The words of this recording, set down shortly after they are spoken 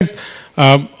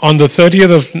On the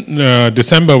 30th of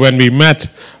December, when we met,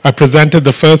 I presented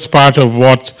the first part of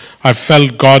what I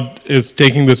felt God is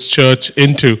taking this church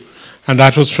into, and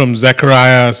that was from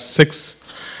Zechariah 6.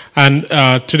 And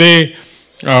today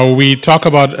we talk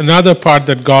about another part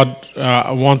that God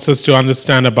wants us to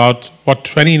understand about what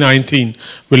 2019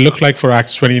 will look like for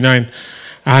Acts 29.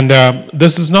 And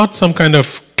this is not some kind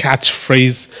of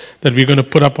catchphrase that we're going to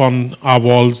put up on our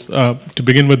walls. To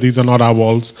begin with, these are not our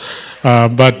walls.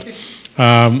 But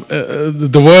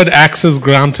the word access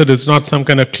granted is not some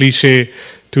kind of cliche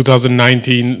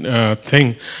 2019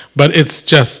 thing, but it's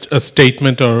just a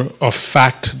statement or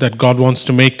fact that God wants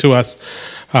to make to us.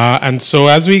 And so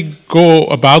as we go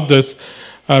about this,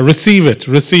 receive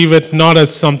it not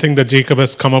as something that Jacob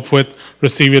has come up with,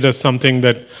 receive it as something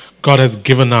that God has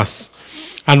given us.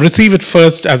 And receive it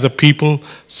first as a people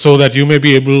so that you may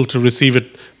be able to receive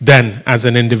it then as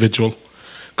an individual.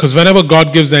 Because whenever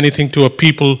God gives anything to a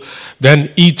people,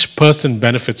 then each person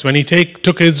benefits. When he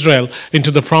took Israel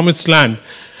into the promised land,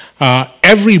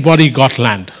 everybody got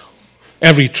land.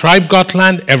 Every tribe got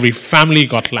land, every family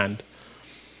got land.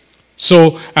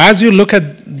 So as you look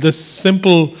at this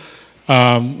simple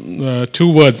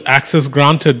two words, access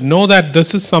granted, know that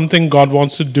this is something God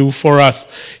wants to do for us.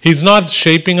 He's not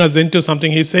shaping us into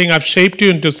something. He's saying, I've shaped you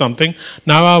into something.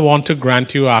 Now I want to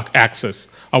grant you access.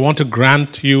 I want to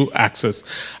grant you access.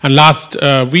 And last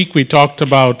week we talked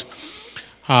about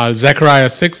Zechariah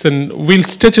 6, and we'll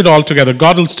stitch it all together.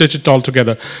 God will stitch it all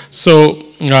together. So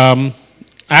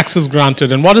access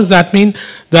granted. And what does that mean?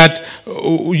 That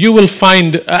you will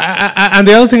find, and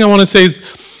the other thing I want to say is,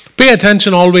 pay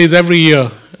attention always, every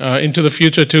year, into the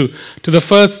future too, to the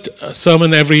first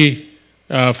sermon every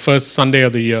first Sunday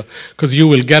of the year, because you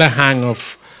will get a hang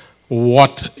of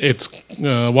what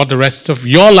the rest of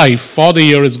your life for the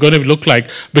year is going to look like,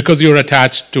 because you're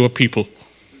attached to a people.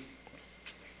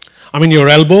 I mean, your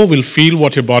elbow will feel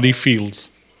what your body feels.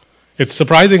 It's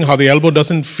surprising how the elbow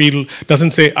doesn't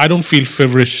say, I don't feel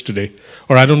feverish today,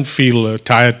 or I don't feel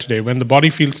tired today. When the body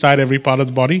feels tired, every part of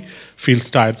the body feels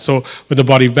tired. So with the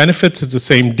body benefits, it's the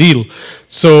same deal.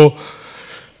 So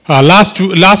last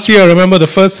year, remember the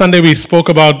first Sunday we spoke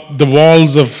about the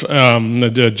walls of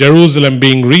Jerusalem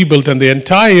being rebuilt, and the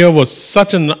entire year was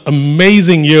such an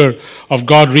amazing year of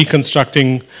God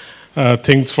reconstructing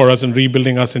things for us and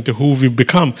rebuilding us into who we've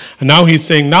become. And now he's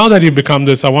saying, now that you've become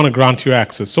this, I want to grant you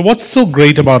access. So what's so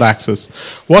great about access?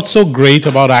 What's so great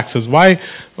about access?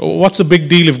 What's the big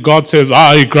deal if God says,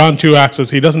 I grant you access?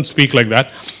 He doesn't speak like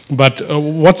that. But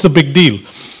what's the big deal?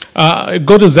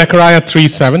 Go to Zechariah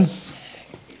 3:7.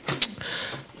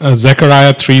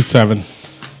 Zechariah 3:7.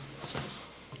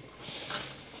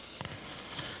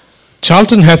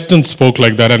 Charlton Heston spoke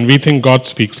like that, and we think God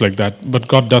speaks like that, but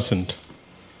God doesn't.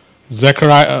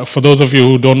 Zechariah, for those of you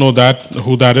who don't know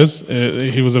who that is,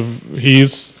 he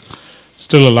is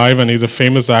still alive, and he's a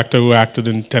famous actor who acted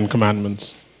in Ten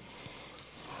Commandments.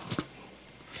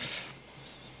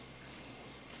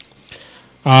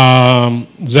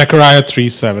 Zechariah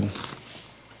 3:7.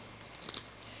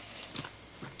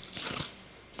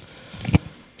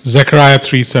 Zechariah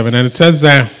 3:7, and it says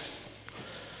there,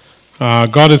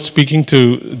 God is speaking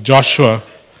to Joshua,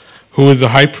 who is the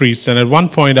high priest. And at one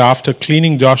point, after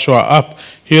cleaning Joshua up,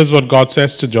 here's what God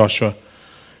says to Joshua.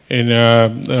 In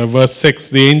verse 6,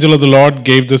 the angel of the Lord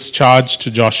gave this charge to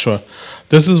Joshua.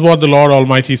 This is what the Lord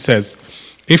Almighty says.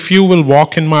 If you will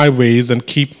walk in my ways and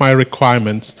keep my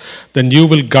requirements, then you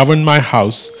will govern my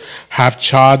house, have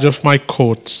charge of my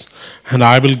courts, and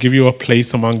I will give you a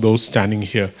place among those standing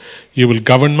here. You will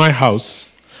govern my house,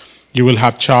 you will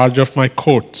have charge of my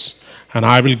courts, and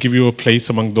I will give you a place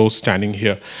among those standing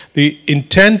here. The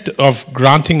intent of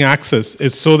granting access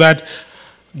is so that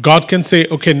God can say,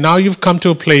 okay, now you've come to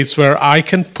a place where I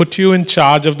can put you in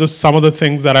charge of some of the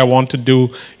things that I want to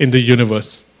do in the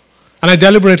universe. And I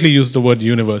deliberately use the word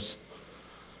universe.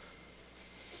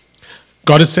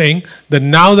 God is saying that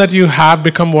now that you have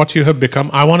become what you have become,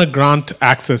 I want to grant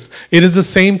access. It is the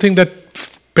same thing that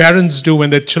parents do when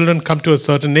their children come to a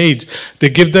certain age. They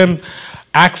give them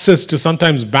access to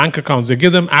sometimes bank accounts. They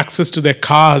give them access to their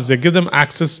cars. They give them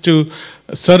access to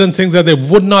certain things that they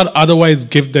would not otherwise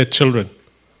give their children.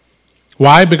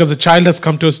 Why? Because a child has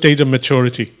come to a stage of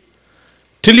maturity.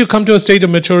 Till you come to a stage of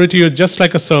maturity, you're just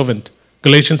like a servant.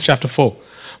 Galatians chapter 4.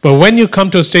 But when you come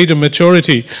to a stage of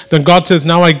maturity, then God says,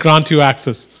 now I grant you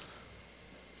access.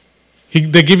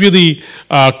 They give you the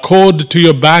code to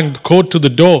your bank, the code to the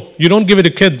door. You don't give it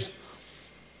to kids.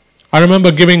 I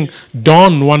remember giving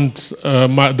Don once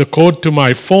the code to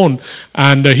my phone,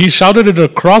 and he shouted it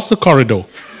across the corridor.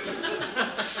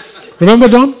 Remember,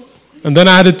 Don? And then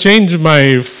I had to change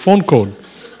my phone code.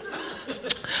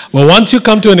 Well, once you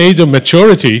come to an age of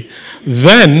maturity,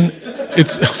 then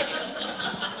it's...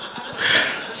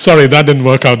 Sorry, that didn't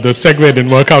work out. The segue didn't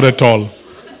work out at all.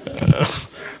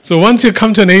 So once you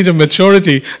come to an age of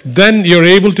maturity, then you're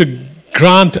able to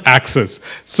grant access.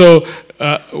 So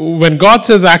when God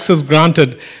says access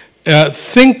granted,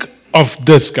 think of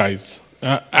this, guys.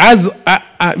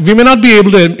 We may not be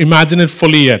able to imagine it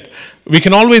fully yet. We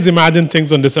can always imagine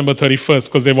things on December 31st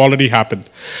because they've already happened.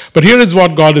 But here is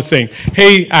what God is saying.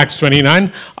 Hey, Acts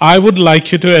 29, I would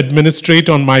like you to administrate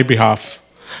on my behalf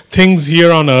things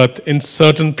here on earth in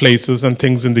certain places and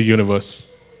things in the universe.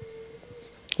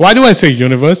 Why do I say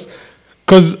universe?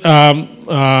 Because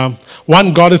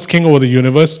one, God is king over the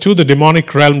universe. Two, the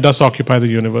demonic realm does occupy the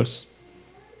universe.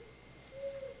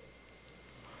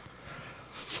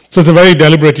 So it's a very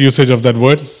deliberate usage of that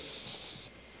word.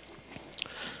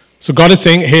 So God is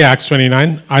saying, hey, Acts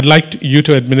 29, I'd like you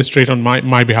to administrate on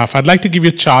my behalf. I'd like to give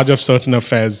you charge of certain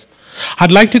affairs.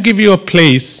 I'd like to give you a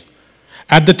place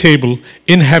at the table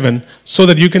in heaven so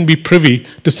that you can be privy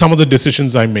to some of the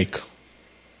decisions I make.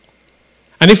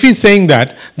 And if he's saying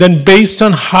that, then based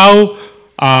on how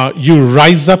you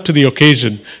rise up to the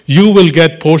occasion, you will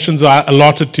get portions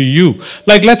allotted to you.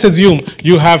 Like, let's assume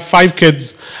you have 5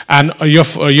 kids and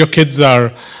your kids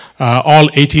are all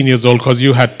 18 years old because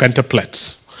you had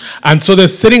pentaplets. And so they're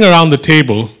sitting around the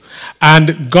table,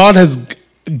 and God has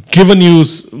given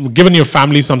your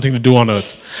family something to do on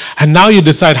earth. And now you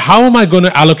decide, how am I going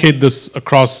to allocate this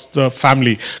across the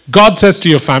family? God says to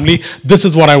your family, this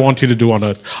is what I want you to do on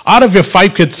earth. Out of your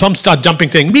 5 kids, some start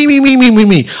jumping, saying, me, me, me, me, me,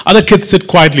 me. Other kids sit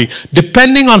quietly.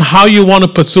 Depending on how you want to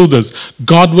pursue this,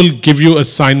 God will give you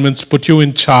assignments, put you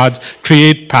in charge,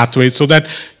 create pathways so that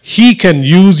he can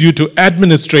use you to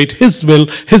administrate his will,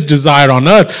 his desire on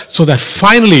earth, so that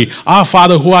finally, our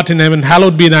Father who art in heaven,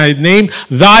 hallowed be thy name,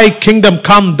 thy kingdom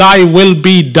come, thy will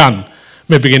be done,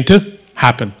 may begin to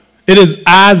happen. It is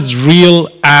as real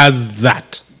as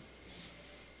that.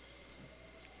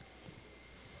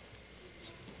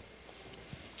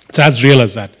 It's as real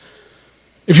as that.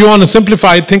 If you want to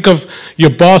simplify it, think of your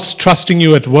boss trusting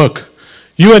you at work.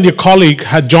 You and your colleague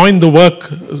had joined the work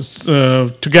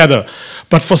together.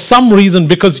 But for some reason,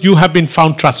 because you have been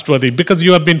found trustworthy, because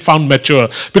you have been found mature,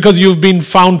 because you've been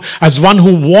found as one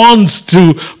who wants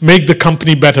to make the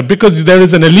company better, because there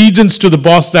is an allegiance to the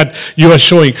boss that you are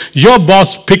showing, your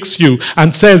boss picks you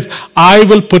and says, I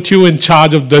will put you in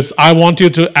charge of this. I want you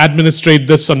to administrate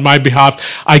this on my behalf.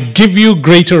 I give you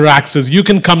greater access. You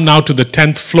can come now to the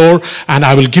 10th floor, and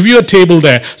I will give you a table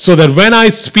there so that when I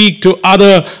speak to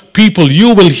other people,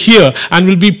 you will hear and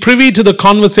will be privy to the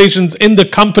conversations in the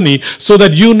company so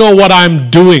that you know what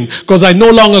I'm doing. Because I no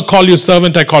longer call you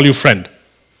servant, I call you friend.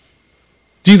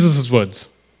 Jesus' words.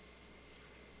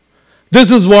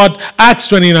 This is what Acts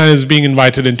 29 is being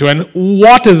invited into. And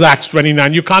what is Acts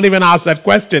 29? You can't even ask that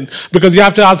question because you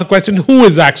have to ask the question, who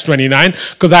is Acts 29?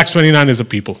 Because Acts 29 is a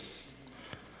people.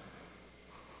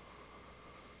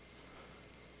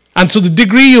 And so the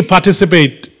degree you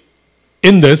participate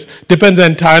in this depends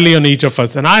entirely on each of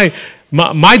us. And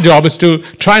my job is to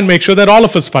try and make sure that all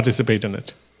of us participate in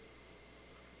it.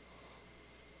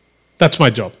 That's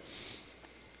my job.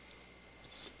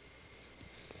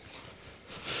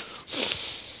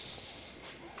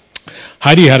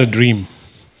 Heidi had a dream.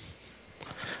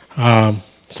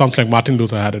 Sounds like Martin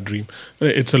Luther had a dream.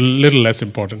 It's a little less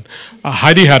important.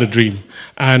 Heidi had a dream,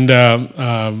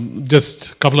 and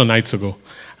just a couple of nights ago.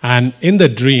 And in the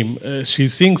dream,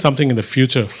 she's seeing something in the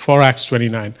future for Acts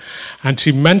 29. And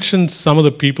she mentioned some of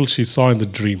the people she saw in the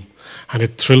dream. And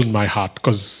it thrilled my heart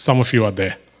because some of you are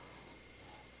there.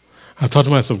 I thought to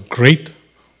myself, great.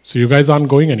 So you guys aren't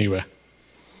going anywhere.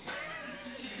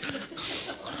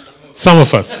 Some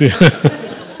of us. Yeah.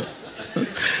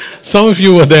 Some of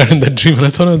you were there in the dream. And I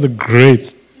thought it was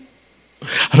great.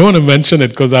 I don't want to mention it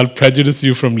because I'll prejudice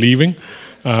you from leaving.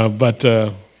 But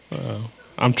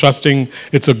I'm trusting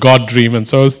it's a God dream. And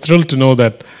so I was thrilled to know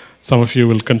that some of you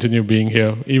will continue being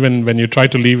here. Even when you try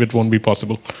to leave, it won't be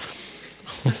possible.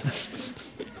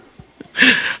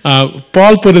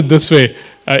 Paul put it this way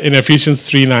in Ephesians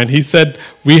 3:9. He said,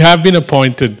 we have been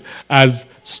appointed as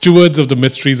stewards of the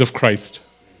mysteries of Christ.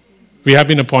 We have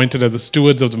been appointed as the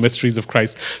stewards of the mysteries of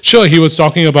Christ. Sure, he was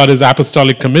talking about his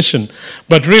apostolic commission.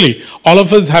 But really, all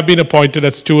of us have been appointed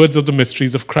as stewards of the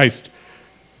mysteries of Christ.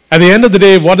 At the end of the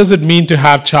day, what does it mean to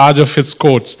have charge of his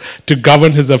courts, to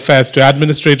govern his affairs, to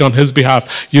administrate on his behalf?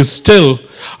 You still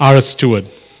are a steward.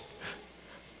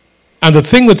 And the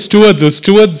thing with stewards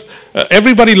is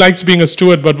everybody likes being a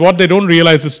steward, but what they don't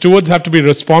realize is stewards have to be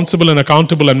responsible and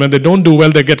accountable, and when they don't do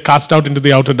well, they get cast out into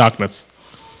the outer darkness.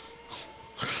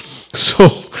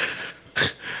 So,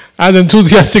 as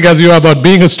enthusiastic as you are about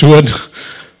being a steward,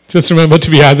 just remember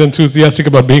to be as enthusiastic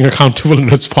about being accountable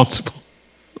and responsible.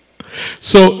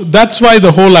 So that's why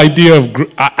the whole idea of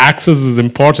access is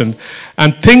important.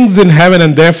 And things in heaven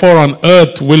and therefore on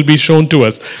earth will be shown to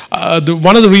us.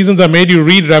 One of the reasons I made you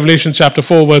read Revelation chapter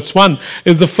 4, verse 1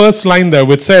 is the first line there,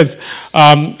 which says,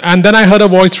 and then I heard a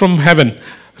voice from heaven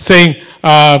saying,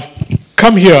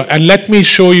 come here and let me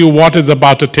show you what is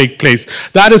about to take place.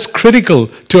 That is critical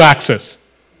to access.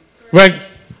 Right?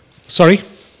 Sorry?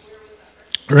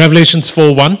 Revelations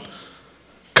 4:1.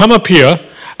 Come up here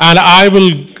and I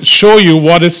will show you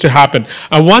what is to happen.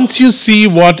 And once you see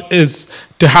what is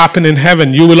to happen in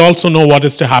heaven, you will also know what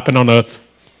is to happen on earth.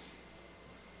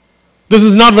 This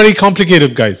is not very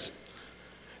complicated, guys.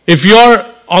 If you're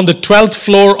on the 12th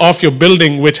floor of your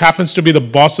building, which happens to be the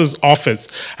boss's office,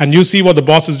 and you see what the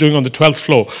boss is doing on the 12th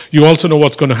floor, you also know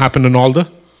what's going to happen in all the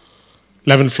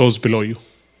 11 floors below you.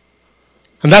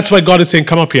 And that's why God is saying,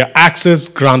 come up here. Access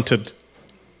granted.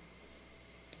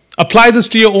 Apply this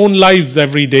to your own lives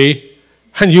every day,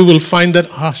 and you will find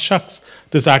that, shucks,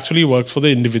 this actually works for the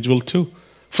individual too.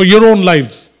 For your own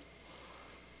lives.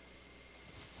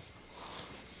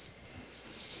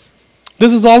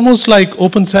 This is almost like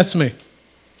open sesame.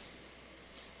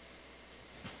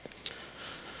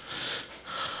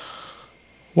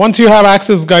 Once you have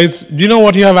access, guys, do you know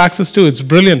what you have access to? It's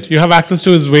brilliant. You have access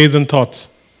to His ways and thoughts.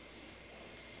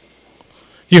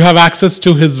 You have access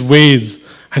to His ways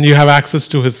and you have access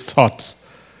to His thoughts.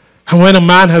 And when a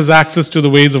man has access to the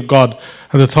ways of God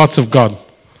and the thoughts of God,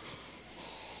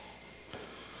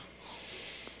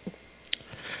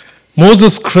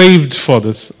 Moses craved for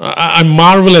this. I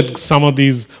marvel at some of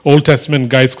these Old Testament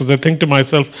guys because I think to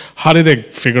myself, how did they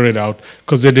figure it out?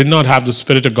 Because they did not have the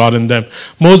Spirit of God in them.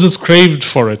 Moses craved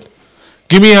for it.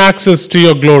 Give me access to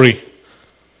your glory.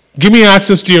 Give me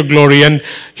access to your glory. And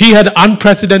he had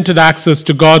unprecedented access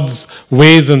to God's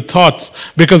ways and thoughts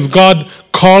because God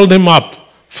called him up,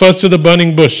 first to the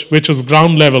burning bush, which was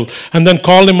ground level, and then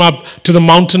called him up to the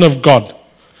mountain of God.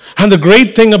 And the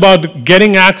great thing about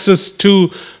getting access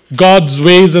to God's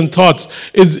ways and thoughts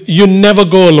is you never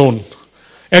go alone.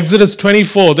 Exodus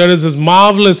 24, there is this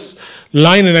marvelous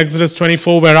line in Exodus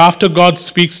 24 where after God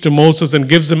speaks to Moses and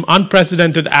gives him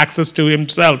unprecedented access to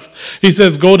himself, he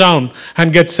says, go down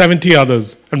and get 70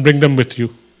 others and bring them with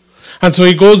you. And so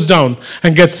he goes down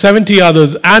and gets 70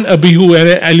 others and Abihu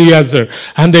and Eleazar,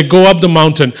 and they go up the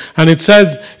mountain. And it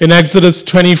says in Exodus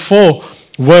 24,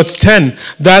 verse 10,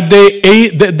 that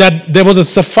that there was a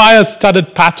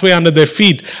sapphire-studded pathway under their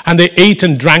feet, and they ate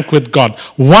and drank with God.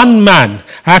 One man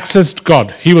accessed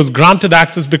God. He was granted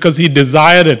access because he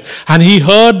desired it, and he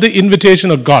heard the invitation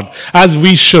of God, as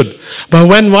we should. But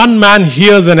when one man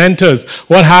hears and enters,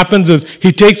 what happens is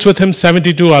he takes with him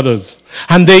 72 others,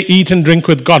 and they eat and drink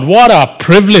with God. What a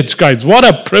privilege, guys. What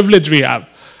a privilege we have.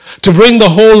 To bring the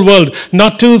whole world,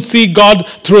 not to see God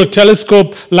through a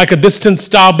telescope like a distant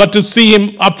star, but to see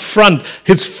Him up front,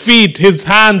 His feet, His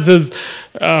hands, His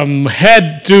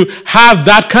head, to have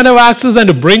that kind of access and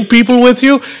to bring people with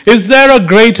you. Is there a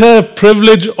greater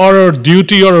privilege or a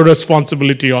duty or a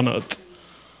responsibility on earth?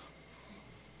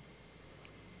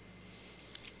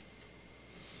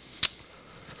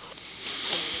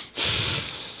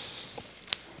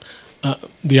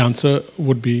 The answer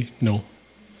would be no.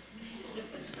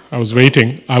 I was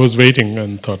waiting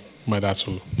and thought my dad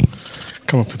will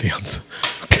come up with the answer.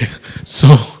 Okay, so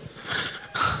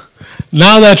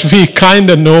now that we kind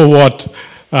of know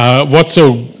what's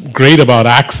so great about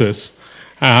access,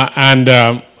 and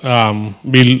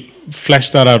we'll flesh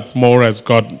that out more as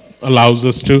God allows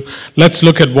us to, let's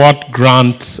look at what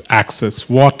grants access.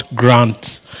 What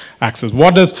grants access?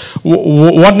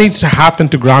 What needs to happen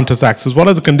to grant us access? What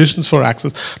are the conditions for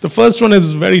access? The first one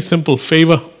is very simple: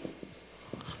 favor.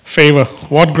 Favor.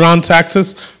 What grants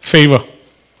access? Favor.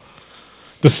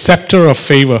 The scepter of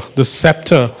favor. The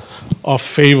scepter of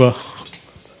favor.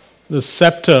 The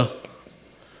scepter.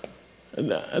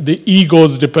 The E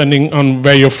goes depending on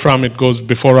where you're from. It goes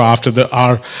before or after the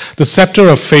R. The scepter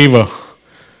of favor.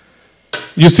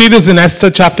 You see this in Esther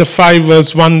chapter 5,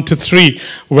 verse 1 to 3,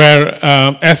 where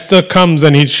Esther comes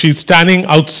and she's standing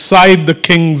outside the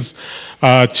king's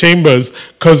chambers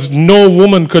because no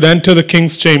woman could enter the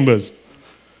king's chambers.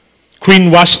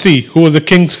 Queen Vashti, who was the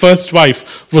king's first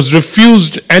wife, was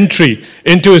refused entry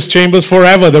into his chambers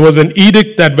forever. There was an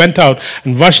edict that went out,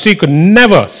 and Vashti could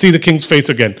never see the king's face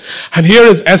again. And here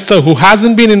is Esther, who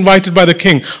hasn't been invited by the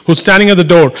king, who's standing at the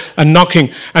door and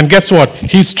knocking. And guess what?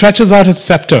 He stretches out his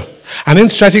scepter. And in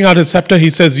stretching out his scepter,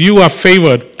 he says, you are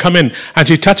favored, come in. And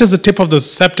she touches the tip of the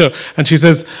scepter, and she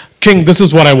says, King, this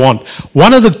is what I want.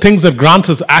 One of the things that grants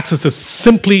us access is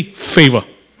simply favor.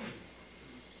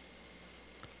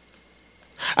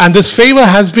 And this favor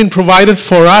has been provided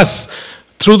for us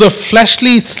through the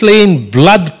fleshly slain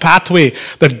blood pathway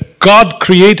that God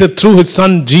created through his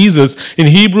son Jesus in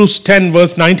Hebrews 10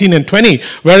 verse 19 and 20,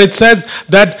 where it says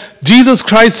that Jesus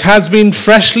Christ has been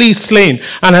freshly slain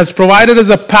and has provided us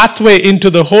a pathway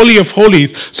into the Holy of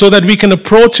Holies so that we can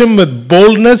approach him with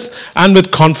boldness and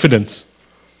with confidence.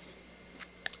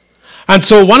 And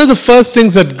so one of the first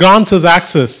things that grants us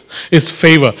access is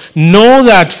favor. Know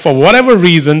that for whatever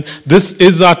reason, this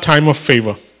is our time of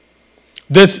favor.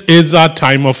 This is our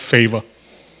time of favor.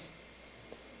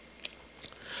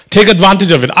 Take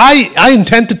advantage of it. I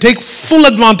intend to take full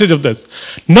advantage of this.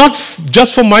 Not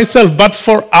just for myself, but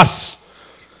for us.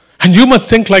 And you must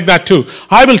think like that too.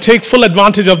 I will take full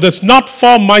advantage of this, not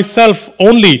for myself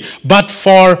only, but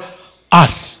for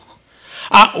us.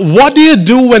 What do you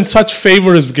do when such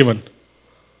favor is given?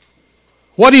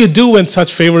 What do you do when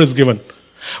such favor is given?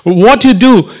 What you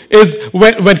do is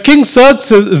when King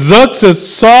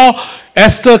Xerxes saw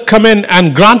Esther come in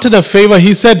and granted a favor,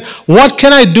 he said, "What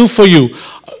can I do for you?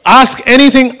 Ask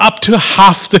anything up to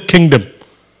half the kingdom."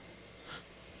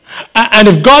 And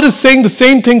if God is saying the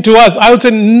same thing to us, I would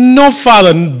say, "No,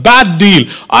 Father, bad deal.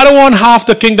 I don't want half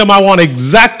the kingdom. I want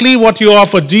exactly what you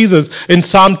offered Jesus in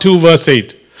Psalm 2 verse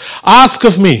 8. Ask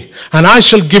of me, and I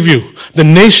shall give you the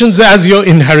nations as your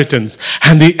inheritance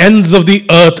and the ends of the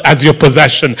earth as your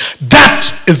possession."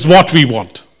 That is what we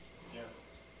want.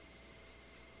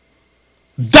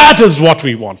 That is what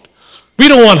we want. We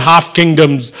don't want half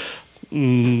kingdoms,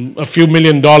 a few $1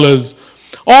 million.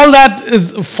 All that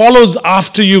follows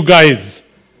after, you guys.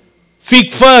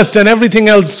 Seek first and everything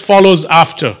else follows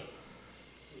after.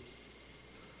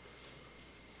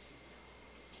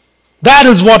 That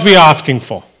is what we are asking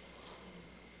for.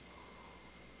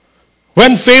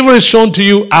 When favor is shown to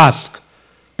you, ask.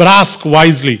 But ask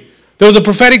wisely. There was a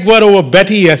prophetic word over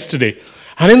Betty yesterday.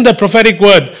 And in the prophetic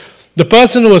word, the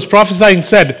person who was prophesying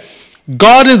said,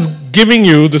 God is giving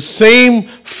you the same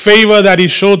favor that he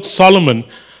showed Solomon.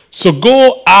 So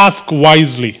go ask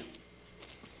wisely.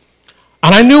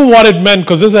 And I knew what it meant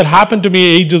because this had happened to me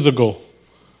ages ago.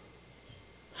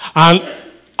 And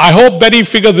I hope Betty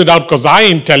figures it out because I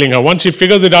ain't telling her. Once she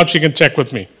figures it out, she can check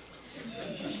with me.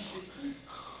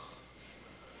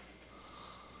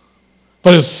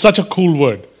 But it's such a cool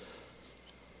word.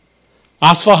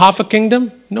 Ask for half a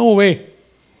kingdom? No way.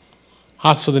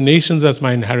 Ask for the nations as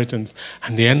my inheritance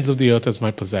and the ends of the earth as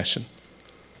my possession.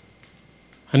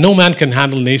 And no man can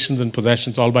handle nations and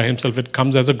possessions all by himself. It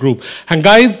comes as a group. And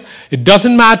guys, it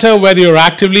doesn't matter whether you're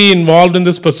actively involved in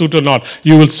this pursuit or not,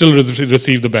 you will still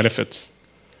receive the benefits.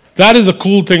 That is a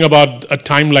cool thing about a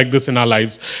time like this in our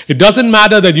lives. It doesn't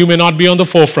matter that you may not be on the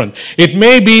forefront. It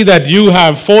may be that you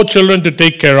have 4 children to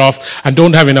take care of and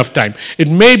don't have enough time. It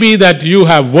may be that you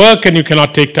have work and you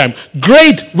cannot take time.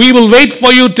 Great, we will wait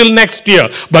for you till next year.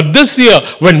 But this year,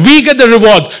 when we get the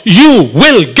rewards, you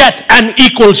will get an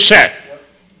equal share.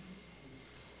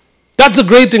 That's the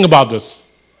great thing about this.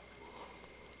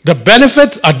 The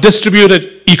benefits are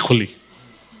distributed equally.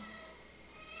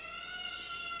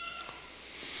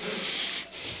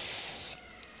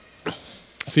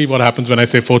 See what happens when I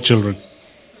say 4 children.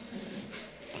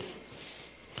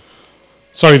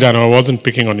 Sorry, Dano, I wasn't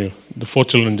picking on you. The 4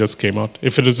 children just came out.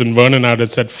 If it was in Vernon, I would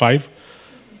have said 5.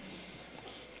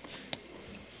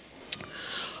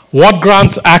 What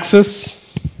grants access?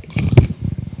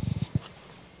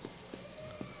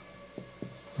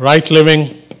 Right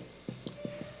living,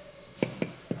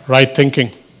 right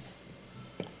thinking.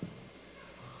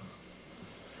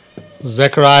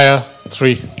 Zechariah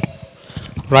 3.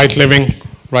 Right living,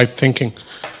 right thinking.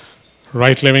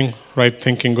 Right living, right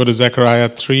thinking. Go to Zechariah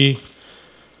 3.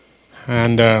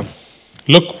 And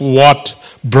look what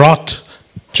brought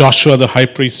Joshua the high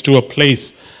priest to a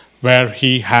place where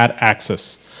he had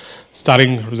access.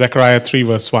 Starting Zechariah 3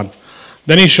 verse 1.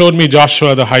 Then he showed me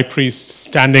Joshua the high priest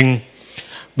standing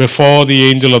before the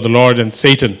angel of the Lord, and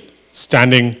Satan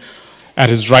standing at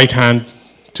his right hand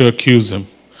to accuse him.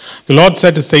 The Lord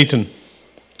said to Satan,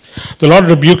 "The Lord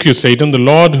rebuke you, Satan. The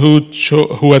Lord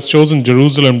who has chosen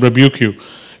Jerusalem rebuke you.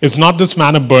 Is not this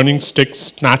man a burning stick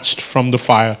snatched from the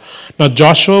fire?" Now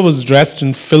Joshua was dressed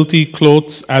in filthy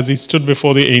clothes as he stood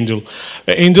before the angel.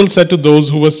 The angel said to those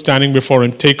who were standing before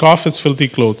him, "Take off his filthy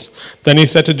clothes." Then he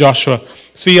said to Joshua,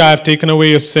 "See, I have taken away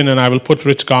your sin, and I will put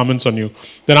rich garments on you."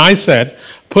 Then I said,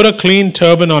 "Put a clean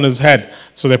turban on his head."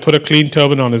 So they put a clean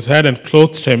turban on his head and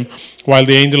clothed him, while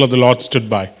the angel of the Lord stood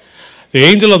by. The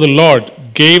angel of the Lord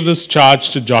gave this charge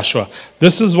to Joshua.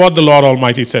 "This is what the Lord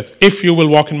Almighty says. If you will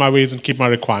walk in my ways and keep my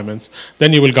requirements,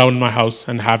 then you will govern my house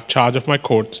and have charge of my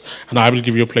courts, and I will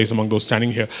give you a place among those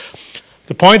standing here."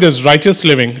 The point is, righteous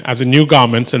living as in new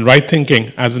garments and right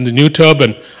thinking as in the new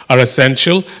turban are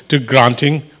essential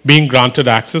to being granted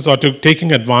access or to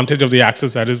taking advantage of the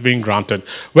access that is being granted.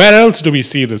 Where else do we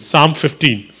see this? Psalm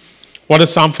 15. What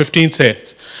does Psalm 15 say?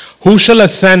 Who shall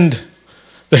ascend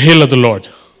the hill of the Lord?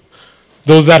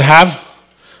 Those that have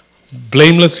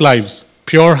blameless lives,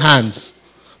 pure hands,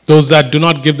 those that do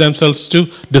not give themselves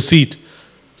to deceit.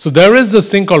 So there is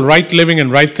this thing called right living and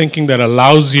right thinking that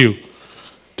allows you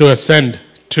to ascend,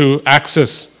 to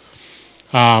access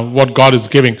what God is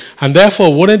giving. And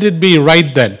therefore, wouldn't it be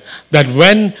right then that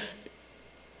when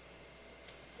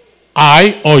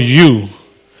I or you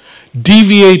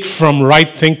deviate from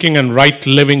right thinking and right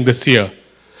living this year,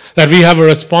 that we have a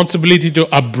responsibility to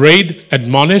upbraid,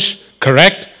 admonish,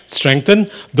 correct, strengthen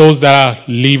those that are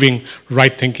leaving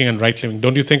right thinking and right living?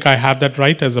 Don't you think I have that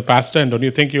right as a pastor? And don't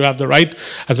you think you have the right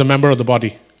as a member of the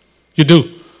body? You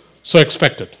do. So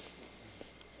expect it.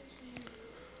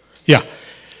 Yeah.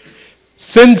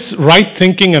 Since right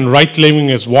thinking and right living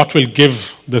is what will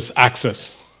give this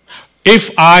access, if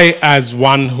I, as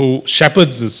one who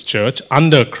shepherds this church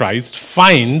under Christ,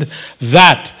 find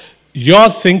that your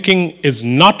thinking is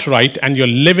not right and your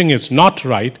living is not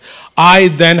right, I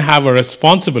then have a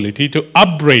responsibility to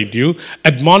upbraid you,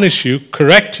 admonish you,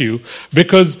 correct you,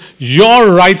 because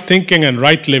your right thinking and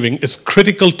right living is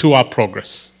critical to our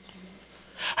progress.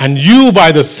 And you,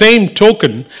 by the same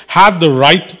token, have the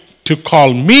right to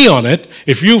call me on it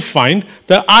if you find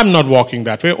that I'm not walking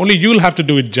that way. Only you'll have to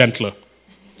do it gentler.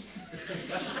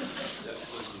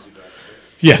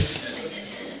 Yes.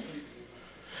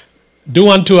 Do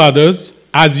unto others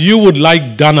as you would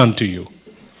like done unto you.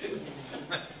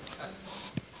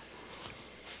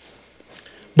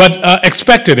 But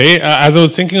expect it, as I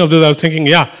was thinking of this, I was thinking,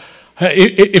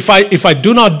 if I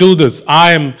do not do this,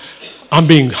 I'm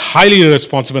being highly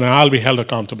irresponsible and I'll be held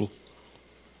accountable.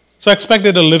 So expect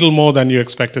it a little more than you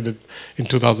expected it in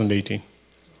 2018.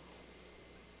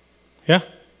 Yeah?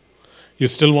 You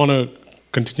still want to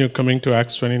continue coming to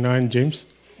Acts 29, James?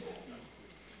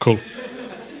 Cool.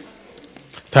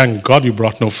 Thank God you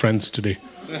brought no friends today.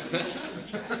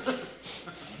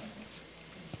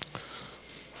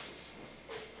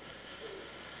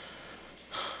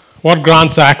 What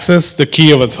grants access? The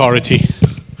key of authority.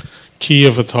 Key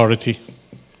of authority.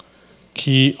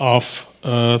 Key of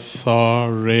authority.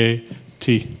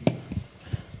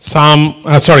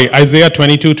 Isaiah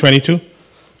 22:22.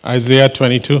 Isaiah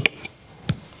 22.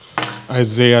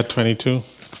 Isaiah 22.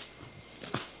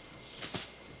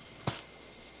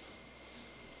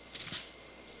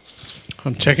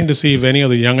 I'm checking to see if any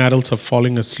of the young adults are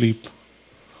falling asleep.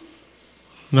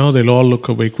 No, they'll all look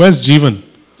awake. Where's Jeevan?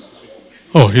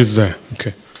 Oh, he's there.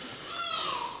 Okay.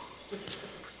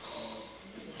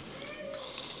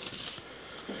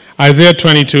 Isaiah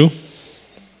 22,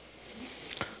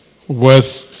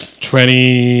 verse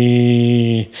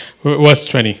 20.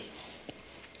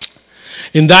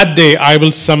 In that day I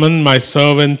will summon my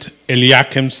servant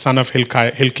Eliakim, son of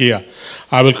Hilkiah.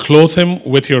 I will clothe him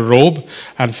with your robe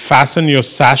and fasten your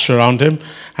sash around him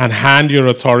and hand your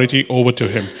authority over to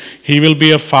him. He will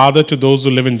be a father to those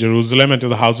who live in Jerusalem and to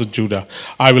the house of Judah.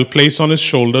 I will place on his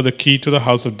shoulder the key to the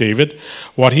house of David.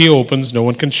 What he opens, no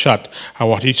one can shut, and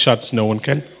what he shuts, no one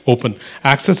can open.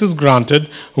 Access is granted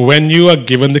when you are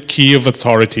given the key of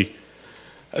authority.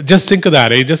 Just think of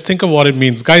that, Just think of what it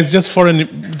means. Guys, just for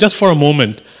a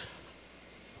moment,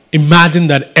 imagine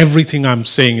that everything I'm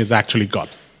saying is actually God.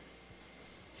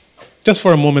 Just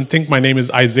for a moment, think my name is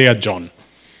Isaiah John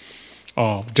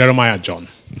or Jeremiah John.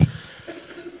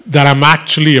 That I'm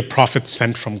actually a prophet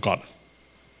sent from God.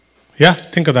 Yeah,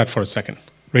 think of that for a second.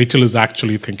 Rachel is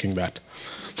actually thinking that.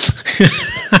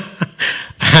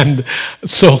 And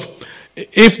so,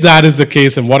 if that is the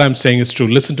case and what I'm saying is true,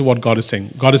 listen to what God is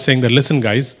saying. God is saying that, listen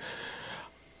guys,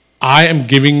 I am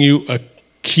giving you a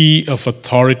key of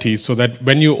authority so that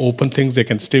when you open things, they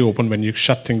can stay open. When you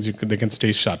shut things, they can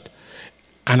stay shut.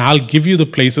 And I'll give you the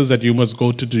places that you must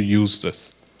go to use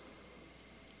this.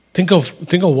 Think of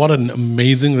what an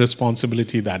amazing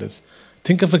responsibility that is.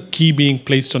 Think of a key being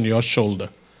placed on your shoulder.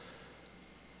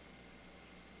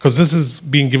 Because this is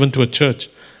being given to a church.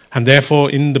 And therefore,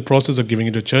 in the process of giving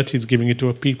it to a church, he's giving it to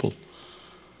a people.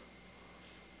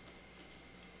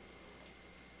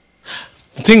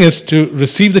 The thing is, to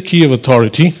receive the key of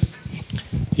authority,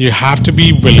 you have to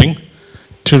be willing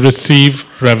to receive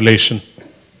revelation.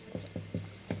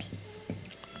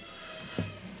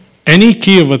 Any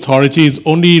key of authority is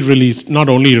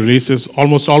is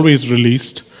almost always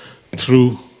released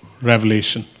through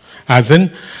revelation. As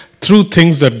in, through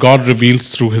things that God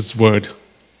reveals through his word.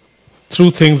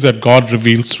 Through things that God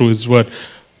reveals through his word.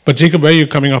 But Jacob, where are you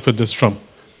coming up with this from?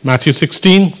 Matthew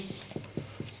 16,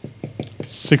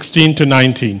 16 to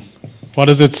 19. What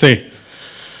does it say?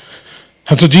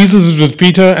 And so Jesus is with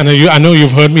Peter, and I know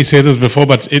you've heard me say this before,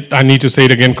 but I need to say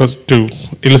it again to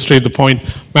illustrate the point.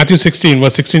 Matthew 16,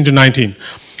 verse 16 to 19.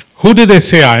 Who did they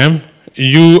say I am?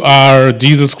 You are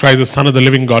Jesus Christ, the Son of the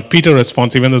living God. Peter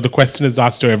responds, even though the question is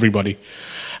asked to everybody.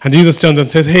 And Jesus turns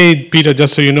and says, hey, Peter,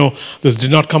 just so you know, this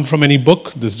did not come from any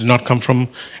book. This did not come from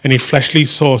any fleshly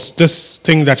source. This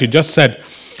thing that you just said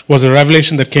was a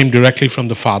revelation that came directly from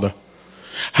the Father.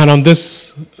 And on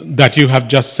this that you have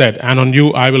just said, and on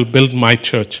you I will build my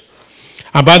church.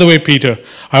 And by the way, Peter,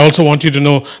 I also want you to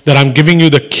know that I'm giving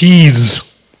you the keys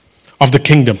of the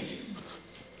kingdom.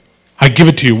 I give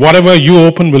it to you. Whatever you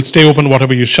open will stay open.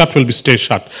 Whatever you shut will stay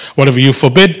shut. Whatever you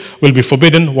forbid will be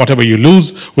forbidden. Whatever you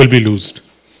lose will be loosed.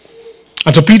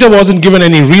 And so Peter wasn't given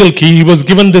any real key. He was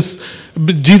given this.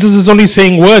 Jesus is only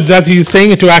saying words as he is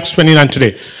saying it to Acts 29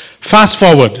 today. Fast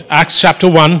forward, Acts chapter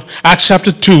 1, Acts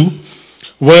chapter 2,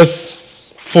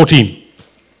 verse 14.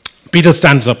 Peter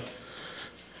stands up.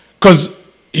 Because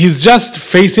he's just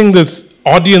facing this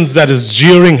audience that is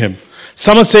jeering him.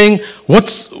 Some are saying,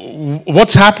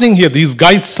 what's happening here? These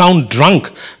guys sound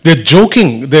drunk. They're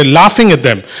joking. They're laughing at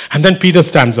them. And then Peter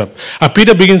stands up.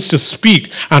 Peter begins to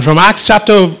speak. And from Acts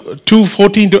chapter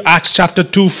 2:14 to Acts chapter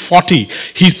 2:40,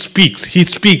 he speaks.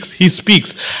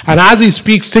 And as he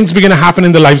speaks, things begin to happen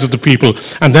in the lives of the people.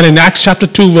 And then in Acts chapter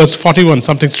 2, verse 41,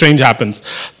 something strange happens.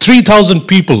 3,000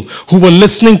 people who were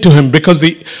listening to him because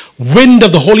the wind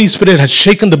of the Holy Spirit had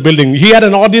shaken the building. He had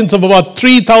an audience of about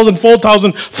 3,000,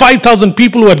 4,000, 5,000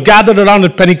 people who had gathered around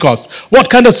at Pentecost. What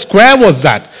kind of square was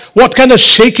that? What kind of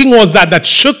shaking was that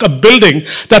shook a building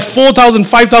that 4,000,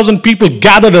 5,000 people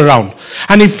gathered around?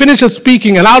 And he finishes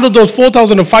speaking, and out of those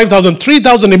 4,000 or 5,000,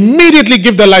 3,000 immediately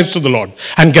give their lives to the Lord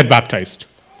and get baptized.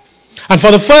 And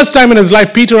for the first time in his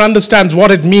life, Peter understands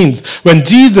what it means when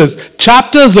Jesus,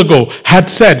 chapters ago, had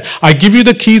said, I give you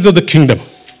the keys of the kingdom.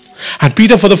 And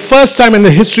Peter, for the first time in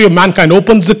the history of mankind,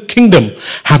 opens the kingdom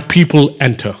and people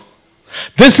enter.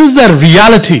 This is the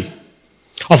reality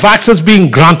of access being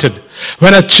granted.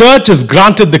 When a church is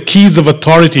granted the keys of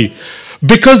authority,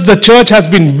 because the church has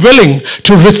been willing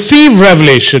to receive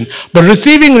revelation, but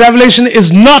receiving revelation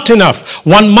is not enough.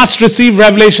 One must receive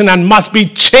revelation and must be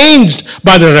changed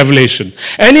by the revelation.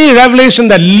 Any revelation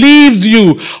that leaves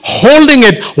you holding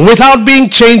it without being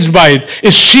changed by it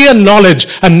is sheer knowledge,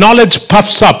 and knowledge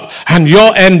puffs up, and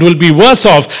your end will be worse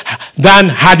off than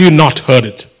had you not heard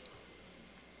it.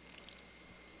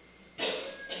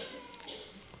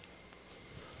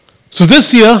 So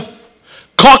this year,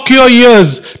 cock your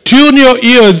ears, tune your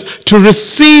ears to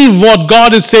receive what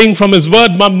God is saying from his word.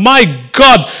 My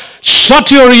God,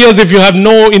 shut your ears if you have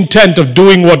no intent of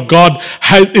doing what God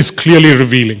is clearly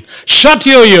revealing. Shut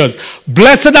your ears.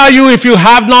 Blessed are you if you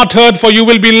have not heard, for you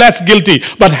will be less guilty.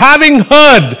 But having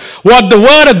heard what the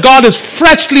word of God is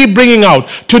freshly bringing out,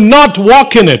 to not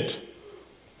walk in it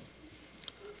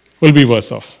will be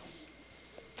worse off.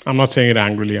 I'm not saying it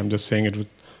angrily. I'm just saying it with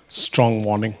strong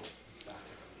warning.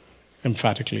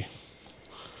 Emphatically.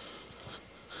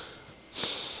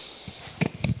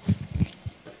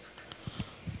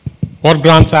 What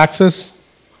grants access?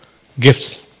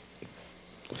 Gifts.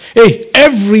 Hey,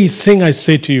 everything I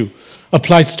say to you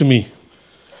applies to me.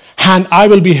 And I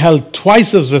will be held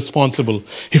twice as responsible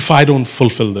if I don't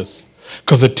fulfill this.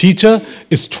 Because a teacher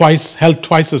is held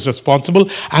twice as responsible,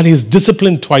 and he's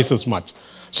disciplined twice as much.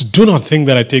 So do not think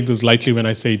that I take this lightly when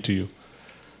I say it to you.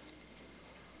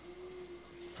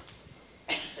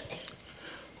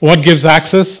 What gives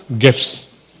access?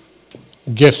 Gifts.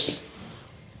 Gifts.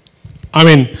 I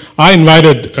mean, I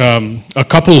invited a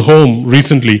couple home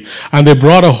recently, and they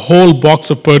brought a whole box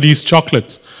of Purdy's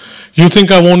chocolates. You think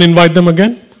I won't invite them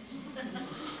again?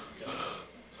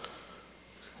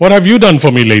 What have you done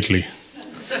for me lately?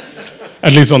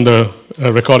 At least on the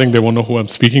recording, they won't know who I'm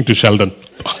speaking to, Sheldon.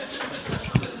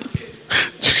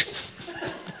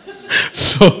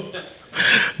 So,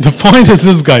 the point is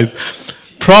this, guys.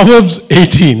 Proverbs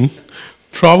 18,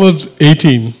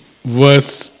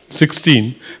 verse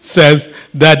 16 says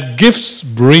that gifts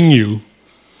bring you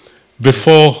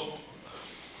before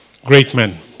great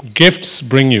men. Gifts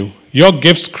bring you. Your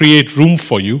gifts create room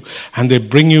for you, and they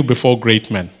bring you before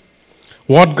great men.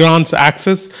 What grants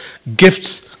access?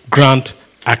 Gifts grant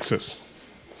access.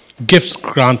 Gifts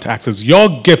grant access. Your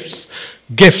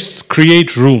gifts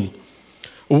create room.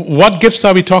 What gifts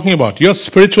are we talking about? Your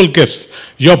spiritual gifts,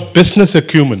 your business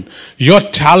acumen, your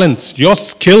talents, your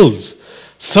skills,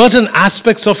 certain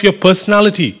aspects of your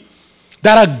personality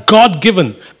that are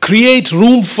God-given create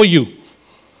room for you.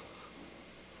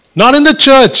 Not in the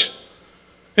church.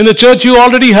 In the church, you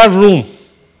already have room.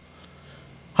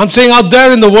 I'm saying out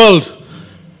there in the world.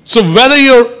 So whether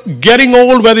you're getting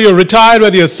old, whether you're retired,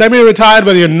 whether you're semi-retired,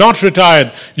 whether you're not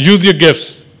retired, use your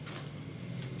gifts.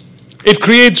 It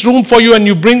creates room for you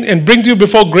and brings you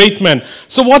before great men.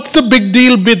 So what's the big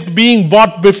deal with being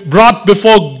brought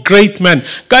before great men?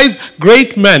 Guys,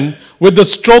 great men with the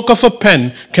stroke of a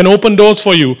pen can open doors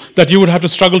for you that you would have to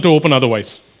struggle to open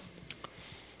otherwise.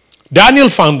 Daniel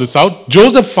found this out.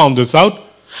 Joseph found this out.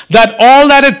 That all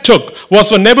that it took was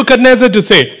for Nebuchadnezzar to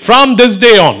say, from this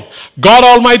day on, God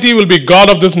Almighty will be God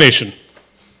of this nation.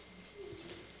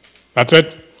 That's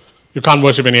it. You can't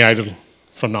worship any idol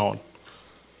from now on.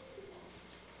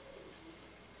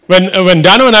 When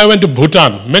Dano and I went to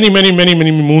Bhutan many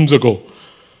moons ago,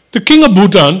 the king of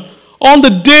Bhutan, on the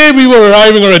day we were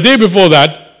arriving or a day before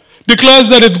that, declares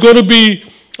that it's going to be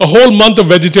a whole month of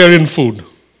vegetarian food.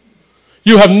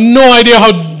 You have no idea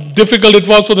how difficult it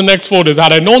was for the next 4 days.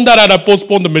 Had I known that, I'd have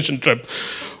postponed the mission trip.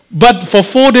 But for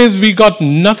 4 days, we got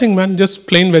nothing, man, just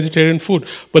plain vegetarian food.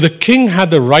 But the king had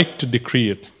the right to decree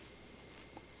it.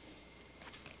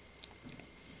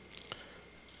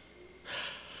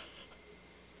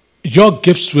 Your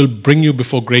gifts will bring you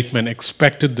before great men.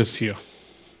 Expect it this year.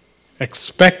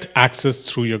 Expect access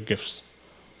through your gifts.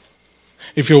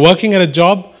 If you're working at a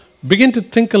job, begin to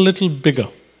think a little bigger.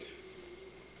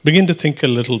 Begin to think a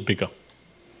little bigger.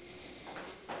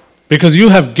 Because you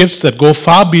have gifts that go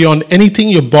far beyond anything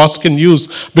your boss can use.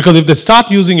 Because if they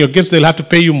start using your gifts, they'll have to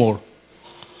pay you more.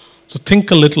 So think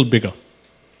a little bigger.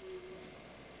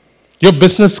 Your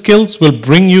business skills will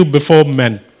bring you before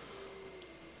men.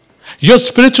 Your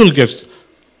spiritual gifts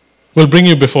will bring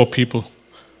you before people.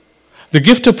 The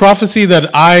gift of prophecy that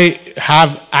I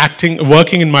have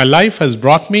working in my life has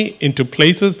brought me into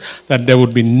places that there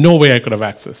would be no way I could have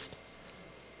accessed.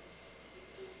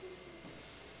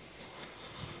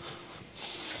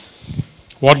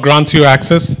 What grants you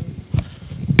access?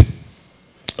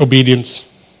 Obedience.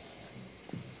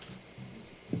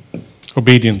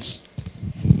 Obedience.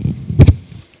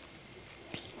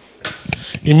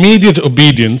 Immediate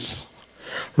obedience,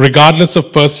 regardless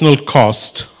of personal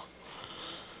cost,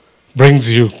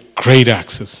 brings you great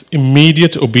access.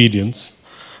 Immediate obedience,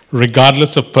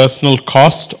 regardless of personal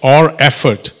cost or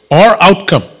effort or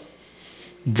outcome,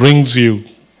 brings you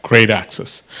great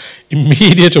access.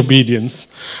 Immediate obedience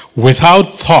without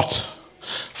thought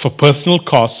for personal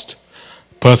cost,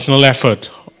 personal effort,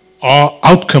 or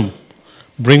outcome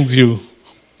brings you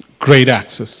great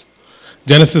access.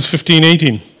 Genesis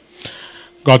 15:18.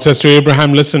 God says to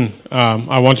Abraham, listen,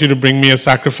 I want you to bring me a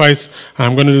sacrifice, and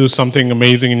I'm going to do something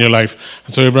amazing in your life.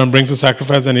 And so Abraham brings a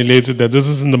sacrifice, and he lays it there. This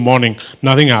is in the morning.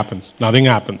 Nothing happens. Nothing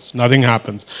happens. Nothing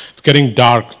happens. It's getting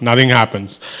dark. Nothing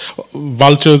happens.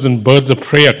 Vultures and birds of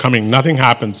prey are coming. Nothing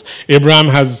happens. Abraham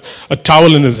has a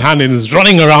towel in his hand and is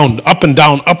running around, up and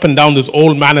down, this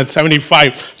old man at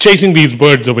 75, chasing these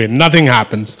birds away. Nothing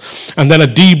happens. And then a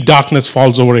deep darkness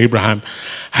falls over Abraham.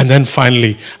 And then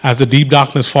finally, as the deep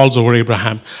darkness falls over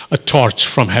Abraham, a torch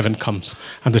from heaven comes.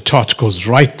 And the torch goes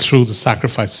right through the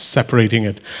sacrifice, separating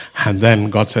it. And then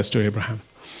God says to Abraham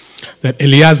that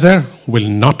Eliezer will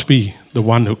not be the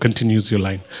one who continues your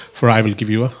line, for I will give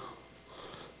you a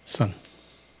son.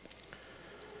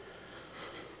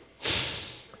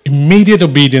 Immediate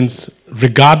obedience,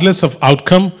 regardless of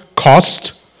outcome,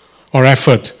 cost, or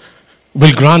effort,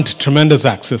 will grant tremendous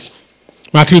access.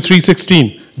 Matthew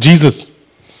 3:16, Jesus.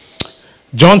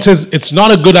 John says, it's not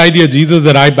a good idea, Jesus,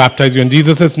 that I baptize you. And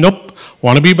Jesus says, nope,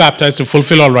 want to be baptized to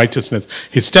fulfill all righteousness.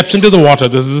 He steps into the water.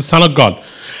 This is the Son of God.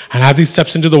 And as he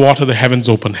steps into the water, the heavens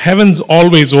open. Heavens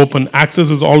always open. Access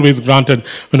is always granted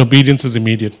when obedience is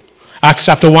immediate. Acts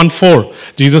chapter 1:4,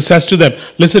 Jesus says to them,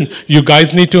 listen, you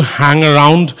guys need to hang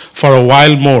around for a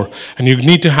while more. And you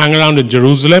need to hang around in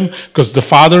Jerusalem because the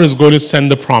Father is going to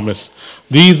send the promise.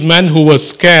 These men who were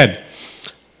scared,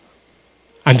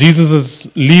 and Jesus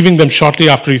is leaving them shortly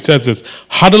after he says this,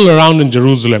 huddle around in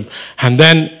Jerusalem. And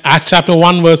then Acts chapter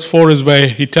 1 verse 4 is where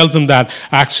he tells them that.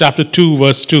 Acts chapter 2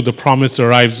 verse 2, the promise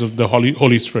arrives of the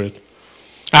Holy Spirit.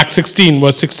 Acts 16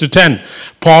 verse 6 to 10,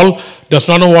 Paul does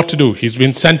not know what to do. He's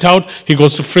been sent out. He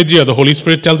goes to Phrygia. The Holy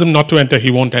Spirit tells him not to enter. He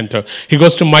won't enter. He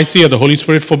goes to Mysia. The Holy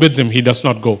Spirit forbids him. He does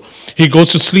not go. He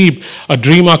goes to sleep. A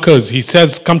dream occurs. He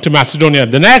says, come to Macedonia.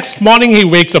 The next morning he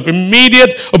wakes up.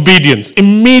 Immediate obedience.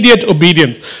 Immediate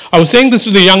obedience. I was saying this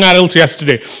to the young adults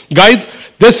yesterday. Guys,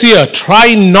 this year,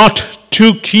 try not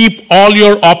to keep all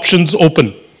your options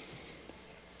open.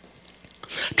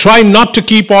 Try not to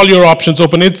keep all your options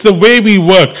open. It's the way we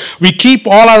work. We keep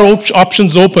all our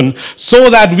options open so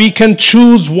that we can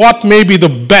choose what may be the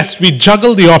best. We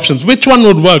juggle the options. Which one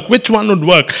would work? Which one would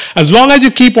work? As long as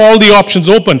you keep all the options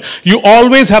open, you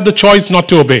always have the choice not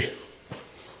to obey.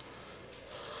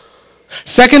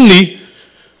 Secondly,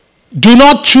 do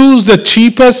not choose the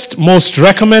cheapest, most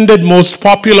recommended, most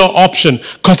popular option,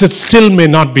 because it still may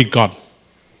not be God.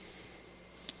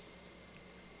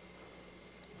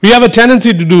 We have a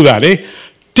tendency to do that, eh?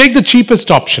 Take the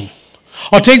cheapest option,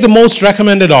 or take the most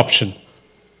recommended option.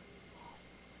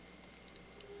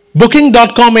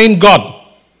 Booking.com ain't God.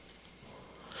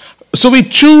 So we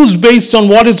choose based on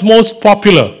what is most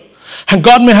popular. And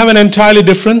God may have an entirely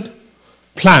different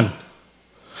plan.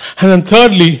 And then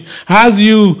thirdly, as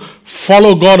you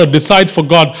follow God or decide for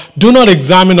God, do not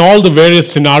examine all the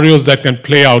various scenarios that can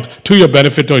play out to your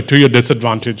benefit or to your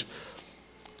disadvantage.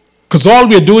 Because all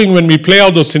we're doing when we play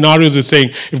out those scenarios is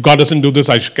saying, if God doesn't do this,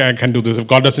 I can do this. If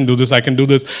God doesn't do this, I can do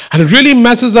this. And it really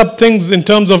messes up things in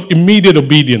terms of immediate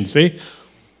obedience. Eh?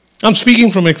 I'm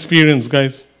speaking from experience,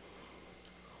 guys.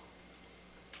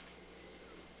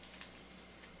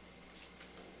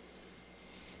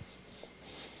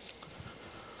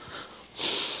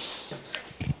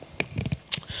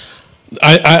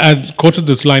 I quoted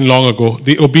this line long ago.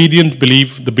 The obedient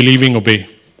believe, the believing obey.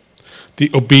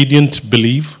 The obedient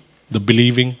believe, the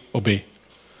believing obey.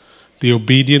 The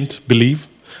obedient believe,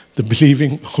 the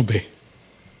believing obey.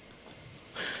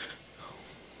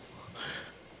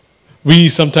 We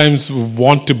sometimes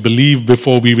want to believe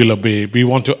before we will obey. We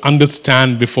want to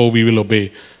understand before we will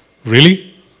obey.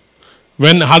 Really?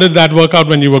 How did that work out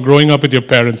when you were growing up with your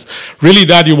parents? Really,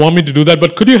 Dad, you want me to do that,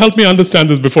 but could you help me understand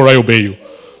this before I obey you?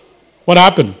 What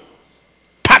happened?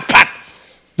 Pat, pat.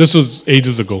 This was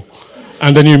ages ago.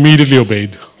 And then you immediately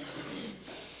obeyed.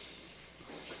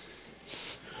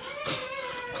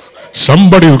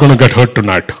 Somebody's going to get hurt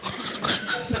tonight.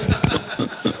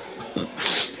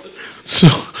 So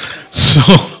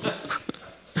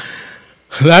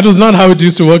that was not how it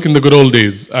used to work in the good old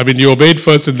days. I mean, you obeyed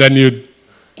first and then you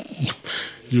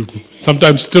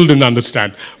sometimes still didn't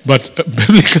understand. But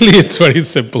biblically, it's very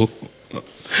simple.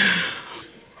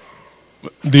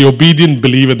 The obedient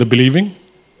believe and the believing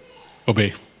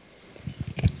obey.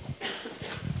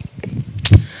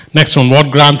 Next one,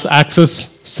 what grants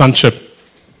access? Sonship.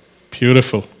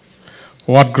 Beautiful.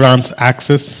 What grants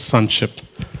access? Sonship.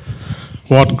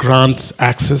 What grants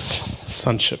access?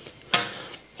 Sonship.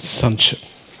 Sonship.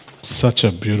 Such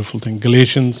a beautiful thing.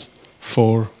 Galatians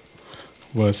 4,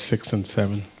 verse 6 and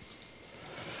 7.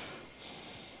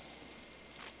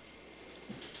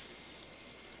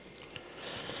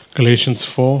 Galatians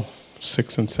 4,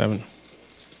 6 and 7.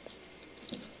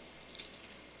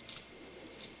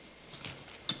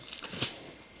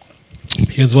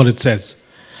 Here's what it says.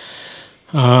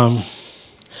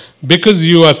 Because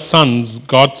you are sons,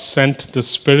 God sent the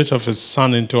Spirit of His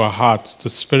Son into our hearts, the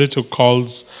Spirit who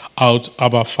calls out,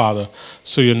 Abba, Father.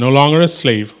 So you're no longer a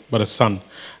slave, but a son.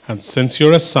 And since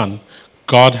you're a son,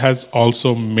 God has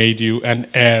also made you an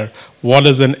heir. What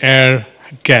does an heir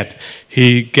get?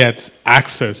 He gets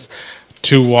access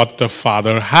to what the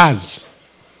Father has.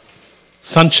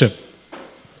 Sonship.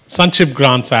 Sonship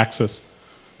grants access.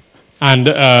 And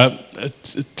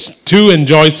to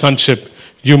enjoy sonship,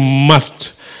 you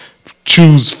must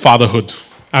choose fatherhood.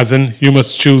 As in, you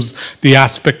must choose the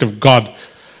aspect of God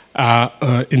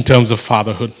in terms of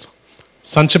fatherhood.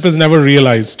 Sonship is never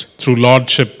realized through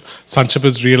lordship. Sonship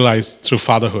is realized through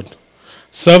fatherhood.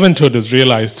 Servanthood is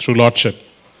realized through lordship.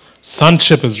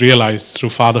 Sonship is realized through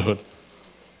fatherhood.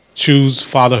 Choose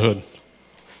fatherhood.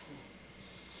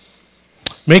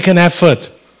 Make an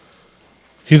effort.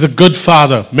 He's a good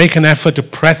father. Make an effort to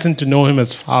press in to know Him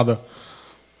as Father.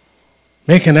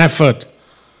 Make an effort.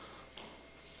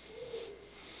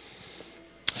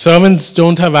 Servants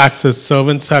don't have access.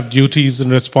 Servants have duties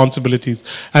and responsibilities.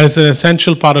 And it's an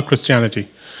essential part of Christianity.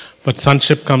 But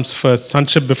sonship comes first.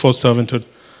 Sonship before servanthood.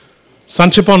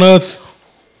 Sonship on earth,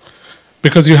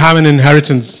 because you have an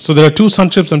inheritance. So there are two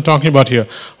sonships I'm talking about here.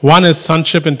 One is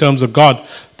sonship in terms of God.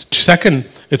 Second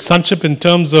is sonship in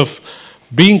terms of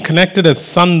being connected as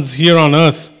sons here on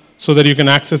earth so that you can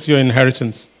access your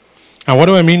inheritance. And what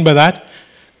do I mean by that?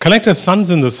 Connect as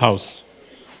sons in this house.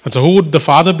 And so who would the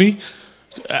father be?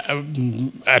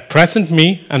 At present,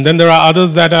 me. And then there are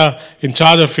others that are in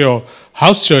charge of your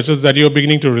house churches that you're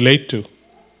beginning to relate to.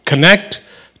 Connect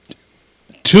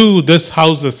to this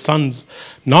house as sons,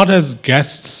 not as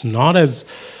guests, not as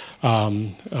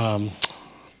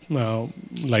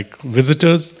like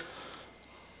visitors,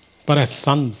 but as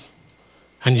sons.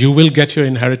 And you will get your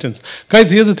inheritance.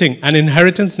 Guys, here's the thing. An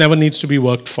inheritance never needs to be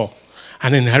worked for.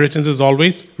 An inheritance is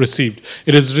always received.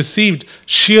 It is received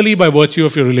sheerly by virtue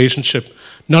of your relationship,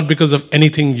 not because of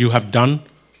anything you have done,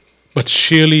 but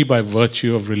sheerly by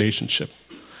virtue of relationship.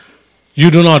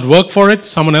 You do not work for it,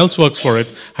 someone else works for it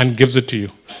and gives it to you.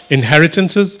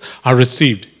 Inheritances are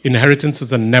received.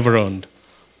 Inheritances are never earned.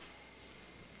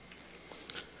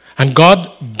 And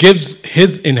God gives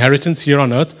his inheritance here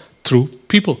on earth through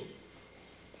people.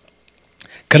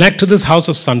 Connect to this house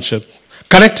of sonship.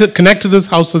 Connect to this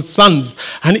house of sons.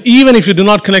 And even if you do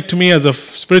not connect to me as a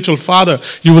spiritual father,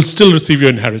 you will still receive your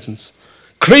inheritance.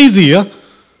 Crazy, yeah?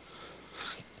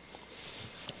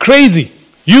 Crazy.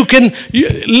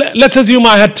 Let's assume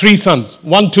I had 3 sons.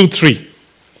 1, 2, 3.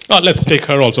 Oh, let's take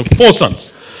her also. 4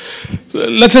 sons.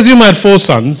 Let's assume I had 4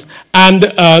 sons, and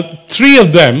 3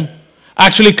 of them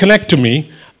actually connect to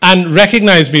me and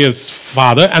recognize me as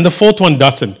father, and the 4th one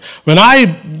doesn't. When I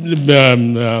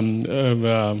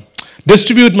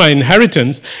distribute my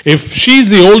inheritance, if she's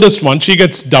the oldest one, she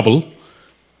gets double,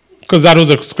 because that was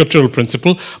a scriptural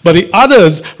principle. But the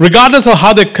others, regardless of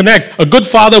how they connect, a good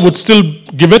father would still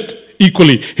give it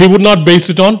equally. He would not base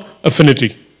it on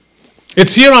affinity.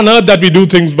 It's here on earth that we do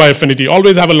things by affinity.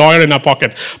 Always have a lawyer in our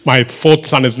pocket. My 4th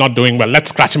son is not doing well. Let's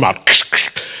scratch him out.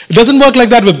 It doesn't work like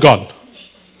that with God.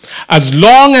 As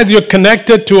long as you're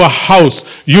connected to a house,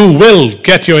 you will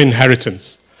get your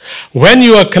inheritance. When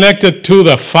you are connected to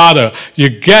the Father, you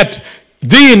get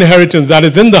the inheritance that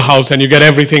is in the house, and you get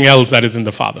everything else that is in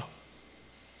the Father.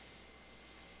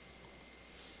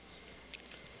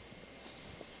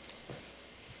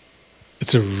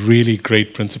 It's a really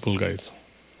great principle, guys.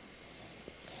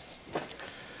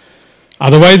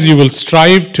 Otherwise, you will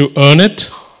strive to earn it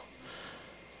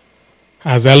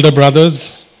as elder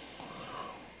brothers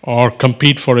or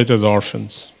compete for it as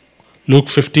orphans. Luke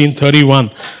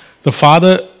 15:31. The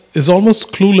father is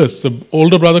almost clueless. The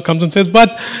older brother comes and says,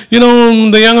 but,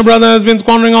 the younger brother has been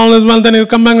squandering all his wealth, and he'll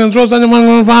come back and throw such a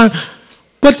money.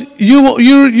 But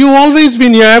you always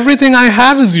been here. Everything I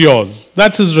have is yours.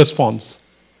 That's his response.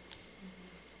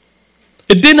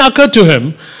 It didn't occur to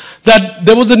him that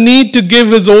there was a need to give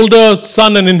his older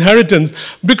son an inheritance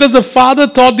because the father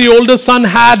thought the older son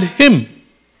had him.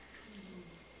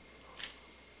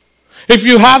 If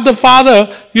you have the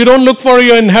father, you don't look for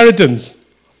your inheritance.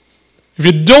 If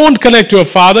you don't connect to a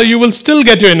father, you will still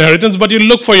get your inheritance, but you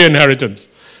look for your inheritance.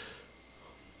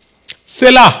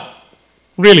 Selah.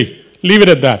 Really, leave it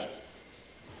at that.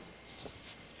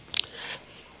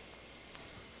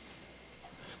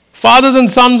 Fathers and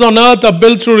sons on earth are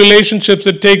built through relationships.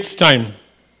 It takes time.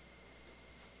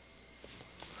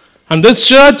 And this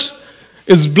church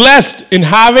is blessed in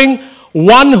having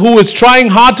one who is trying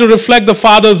hard to reflect the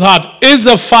Father's heart, is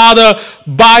a father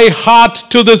by heart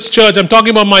to this church. I'm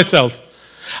talking about myself.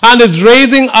 And is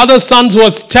raising other sons who are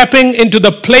stepping into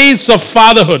the place of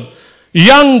fatherhood.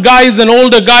 Young guys and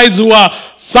older guys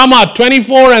some are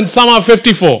 24 and some are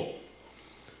 54.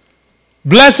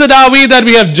 Blessed are we that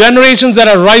we have generations that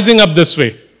are rising up this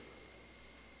way.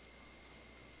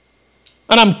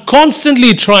 And I'm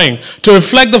constantly trying to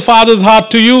reflect the Father's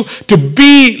heart to you, to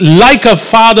be like a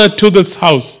father to this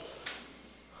house.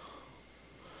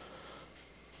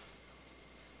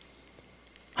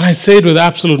 And I say it with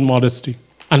absolute modesty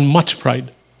and much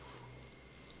pride.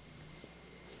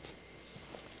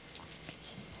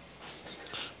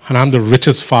 And I'm the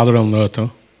richest father on earth, huh?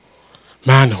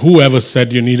 Man, whoever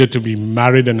said you needed to be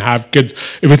married and have kids,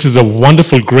 which is a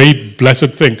wonderful, great,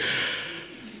 blessed thing.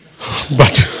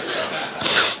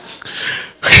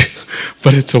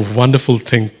 But it's a wonderful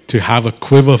thing to have a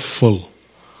quiver full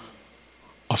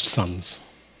of sons.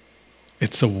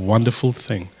 It's a wonderful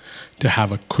thing to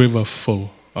have a quiver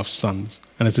full of sons.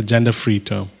 And it's a gender-free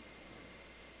term.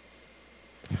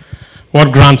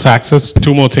 What grants access?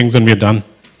 2 more things and we're done.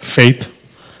 Faith.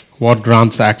 What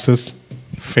grants access?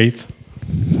 Faith.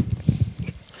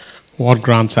 What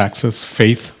grants access?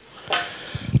 Faith.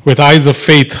 With eyes of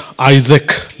faith,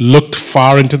 Isaac looked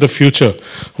far into the future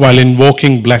while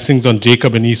invoking blessings on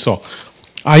Jacob and Esau.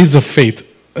 Eyes of faith.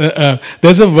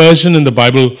 There's a version in the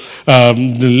Bible,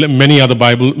 many of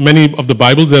the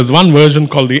Bibles. There's one version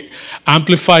called the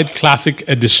Amplified Classic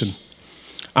Edition.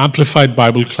 Amplified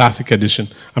Bible Classic Edition.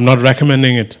 I'm not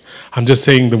recommending it. I'm just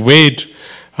saying the way it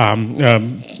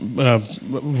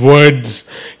words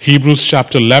Hebrews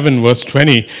chapter 11 verse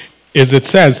 20 is, it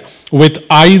says, with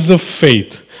eyes of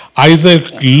faith,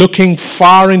 Isaac looking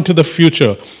far into the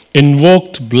future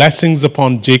invoked blessings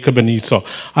upon Jacob and Esau.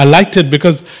 I liked it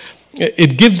because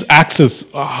it gives access.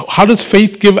 How does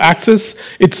faith give access?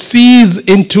 It sees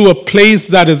into a place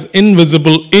that is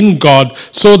invisible in God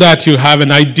so that you have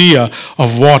an idea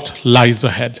of what lies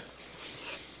ahead.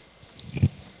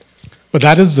 But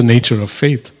that is the nature of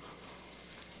faith.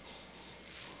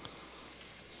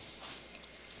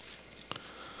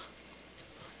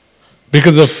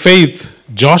 Because of faith,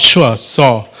 Joshua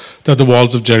saw that the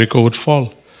walls of Jericho would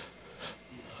fall.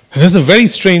 And there's a very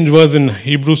strange verse in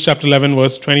Hebrews chapter 11,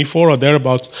 verse 24 or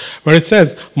thereabouts, where it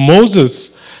says,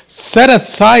 Moses set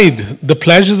aside the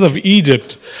pleasures of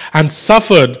Egypt and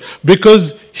suffered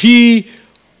because he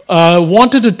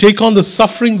wanted to take on the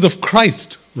sufferings of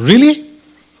Christ. Really?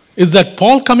 Is that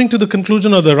Paul coming to the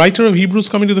conclusion, or the writer of Hebrews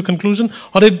coming to the conclusion,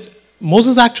 or did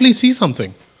Moses actually see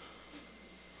something?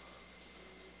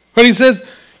 Where he says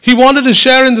he wanted to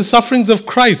share in the sufferings of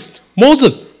Christ.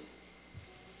 Moses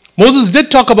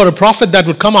did talk about a prophet that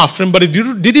would come after him, but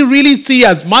did he really see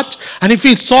as much? And if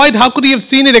he saw it, how could he have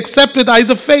seen it except with eyes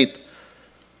of faith?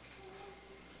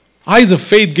 Eyes of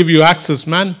faith give you access,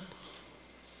 man.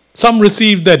 Some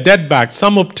received their debt back.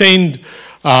 Some obtained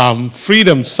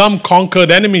freedom. Some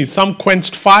conquered enemies. Some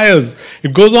quenched fires.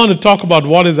 It goes on to talk about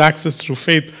what is access through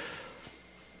faith.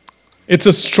 It's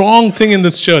a strong thing in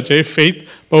this church, faith.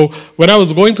 But when I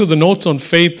was going through the notes on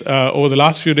faith over the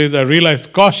last few days, I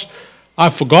realized, gosh,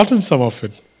 I've forgotten some of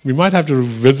it. We might have to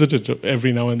revisit it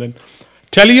every now and then.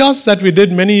 Teleos that we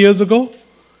did many years ago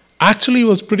actually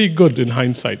was pretty good in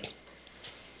hindsight.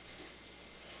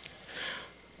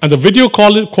 And the video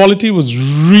quality was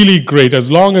really great as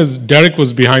long as Derek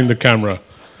was behind the camera.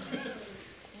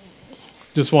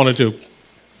 Just wanted to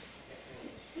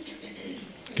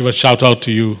give a shout out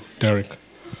to you, Derek.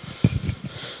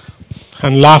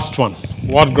 And last one,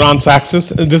 what grants access?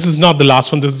 This is not the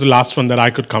last one, this is the last one that I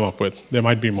could come up with. There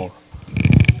might be more.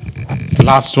 The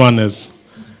last one is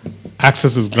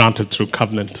access is granted through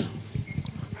covenant.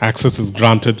 Access is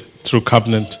granted through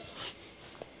covenant.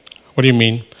 What do you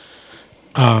mean?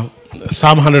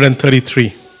 Psalm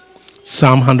 133.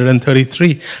 Psalm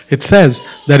 133. It says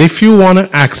that if you want to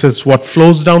access what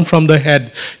flows down from the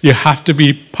head, you have to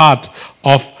be part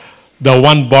of the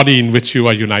one body in which you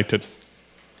are united.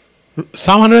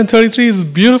 Psalm 133 is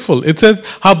beautiful. It says,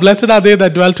 how blessed are they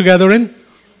that dwell together in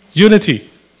unity.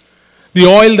 The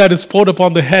oil that is poured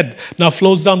upon the head now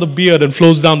flows down the beard and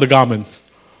flows down the garments.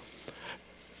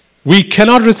 We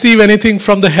cannot receive anything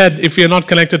from the head if we are not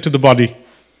connected to the body.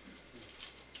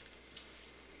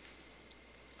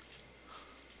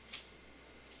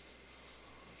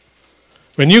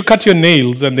 When you cut your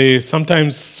nails and they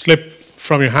sometimes slip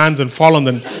from your hands and fall on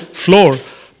the floor,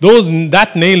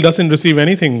 that nail doesn't receive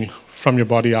anything from your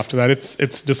body after that.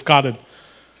 It's discarded.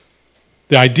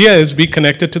 The idea is be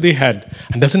connected to the head.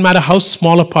 And doesn't matter how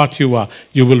small a part you are,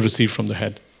 you will receive from the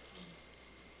head.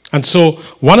 And so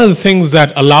one of the things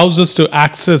that allows us to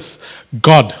access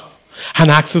God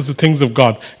and access the things of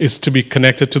God is to be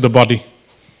connected to the body.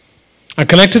 And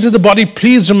connected to the body,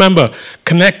 please remember,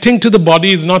 connecting to the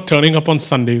body is not turning up on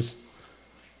Sundays.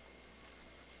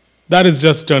 That is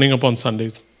just turning up on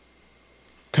Sundays.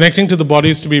 Connecting to the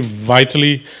body is to be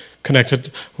vitally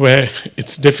connected, where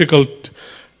it's difficult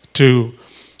to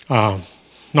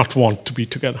not want to be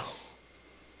together.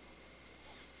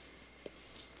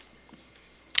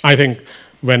 I think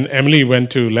when Emily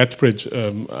went to Lethbridge,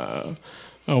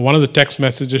 one of the text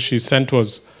messages she sent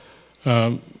was,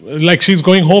 like she's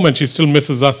going home and she still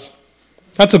misses us.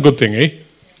 That's a good thing, eh?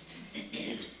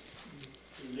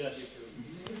 Yes.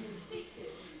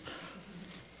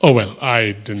 Oh, well,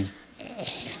 I didn't.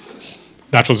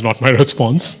 That was not my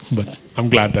response, but I'm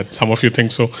glad that some of you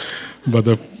think so. But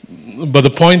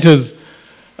the point is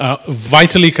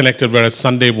vitally connected, whereas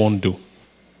Sunday won't do.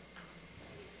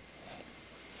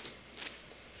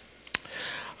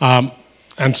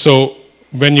 And so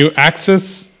when you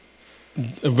access,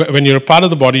 when you're a part of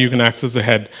the body, you can access the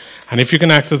head. And if you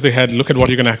can access the head, look at what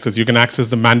you can access. You can access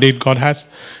the mandate God has.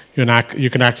 You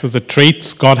can access the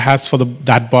traits God has for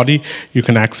that body. You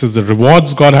can access the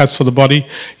rewards God has for the body.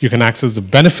 You can access the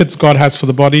benefits God has for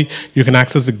the body. You can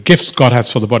access the gifts God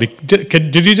has for the body.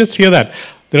 Did you just hear that?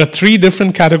 There are 3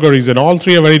 different categories, and all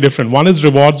 3 are very different. One is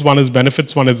rewards, one is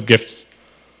benefits, one is gifts.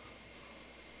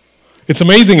 It's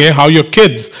amazing, how your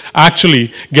kids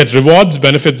actually get rewards,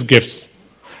 benefits, gifts.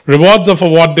 Rewards are for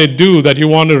what they do that you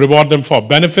want to reward them for.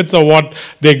 Benefits are what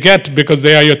they get because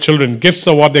they are your children. Gifts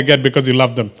are what they get because you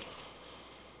love them.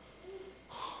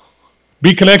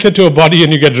 Be connected to a body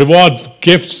and you get rewards,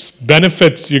 gifts,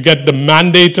 benefits. You get the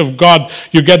mandate of God.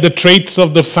 You get the traits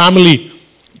of the family.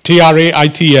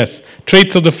 Traits.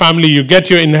 Traits of the family. You get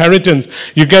your inheritance.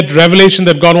 You get revelation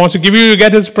that God wants to give you. You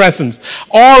get His presence.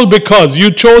 All because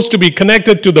you chose to be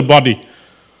connected to the body.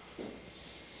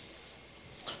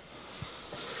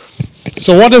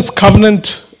 So what does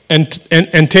covenant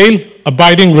entail?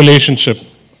 Abiding relationship.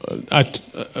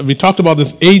 We talked about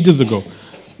this ages ago.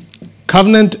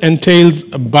 Covenant entails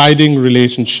abiding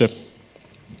relationship.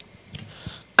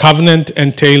 Covenant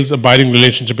entails abiding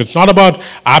relationship. It's not about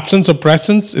absence or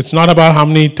presence. It's not about how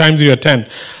many times you attend.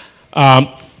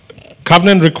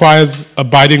 Covenant requires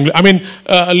abiding. I mean,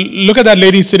 look at that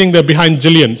lady sitting there behind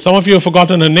Jillian. Some of you have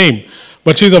forgotten her name.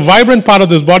 But she's a vibrant part of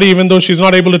this body, even though she's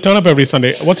not able to turn up every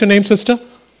Sunday. What's your name, sister?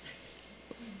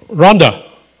 Rhonda.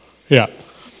 Yeah.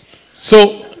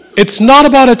 So it's not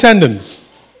about attendance.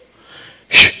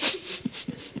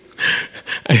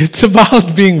 It's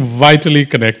about being vitally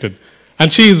connected.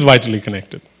 And she is vitally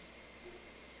connected.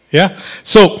 Yeah?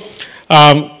 So,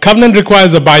 covenant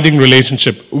requires abiding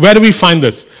relationship. Where do we find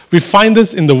this? We find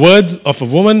this in the words of a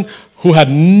woman who had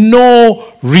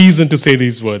no reason to say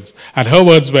these words. And her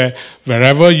words were,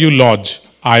 wherever you lodge,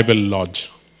 I will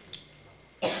lodge.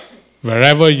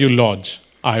 Wherever you lodge,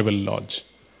 I will lodge.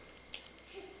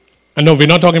 And no, we're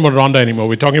not talking about Rhonda anymore.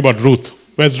 We're talking about Ruth.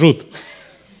 Where's Ruth?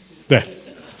 There.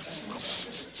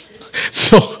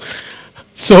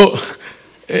 So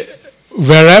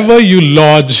wherever you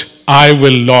lodge, I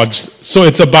will lodge. So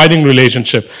it's abiding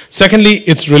relationship. Secondly,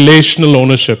 it's relational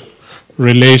ownership.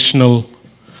 Relational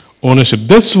ownership.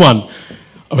 This one,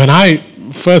 when I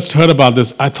first heard about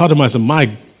this, I thought to myself,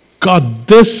 my God,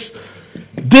 this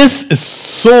is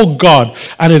so God,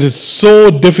 and it is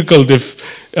so difficult if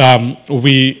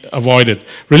we avoid it.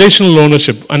 Relational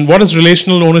ownership. And what does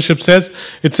relational ownership says?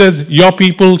 It says, your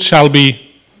people shall be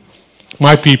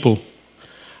my people,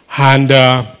 and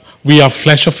we are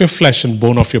flesh of your flesh and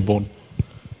bone of your bone.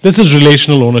 This is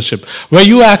relational ownership, where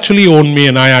you actually own me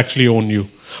and I actually own you.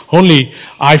 Only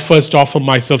I first offer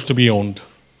myself to be owned.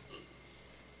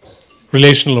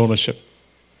 Relational ownership.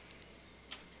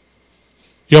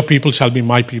 Your people shall be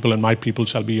my people and my people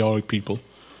shall be your people.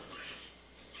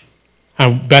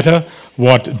 And better,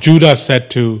 what Judah said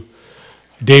to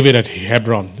David at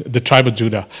Hebron, the tribe of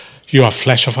Judah, you are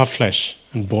flesh of our flesh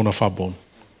and bone of our bone.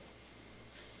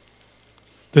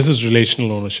 This is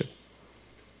relational ownership.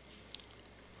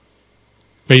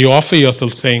 Where you offer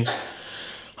yourself saying,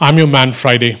 I'm your man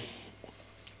Friday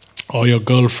or your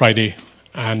girl Friday,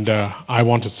 and I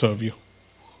want to serve you.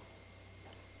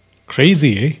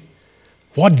 Crazy, eh?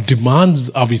 What demands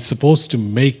are we supposed to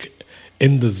make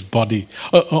in this body?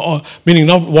 Meaning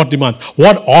not what demands,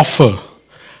 what offer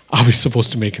are we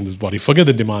supposed to make in this body? Forget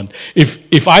the demand.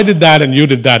 If I did that and you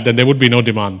did that, then there would be no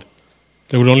demand.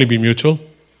 There would only be mutual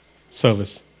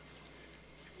service.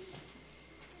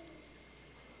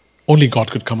 Only God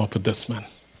could come up with this, man.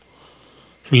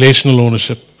 Relational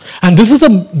ownership. And this is a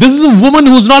woman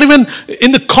who's not even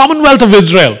in the Commonwealth of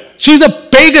Israel. She's a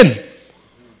pagan.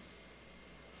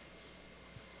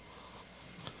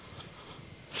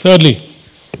 Thirdly,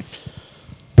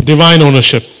 divine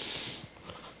ownership.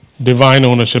 Divine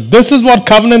ownership. This is what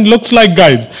covenant looks like,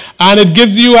 guys. And it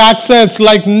gives you access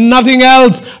like nothing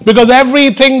else, because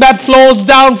everything that flows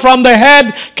down from the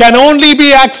head can only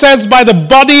be accessed by the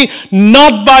body,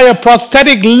 not by a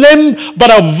prosthetic limb,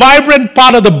 but a vibrant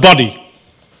part of the body.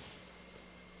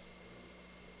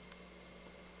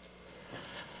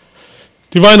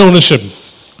 Divine ownership.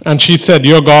 And she said,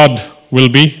 your God will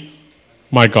be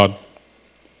my God.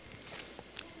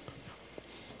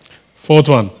 Fourth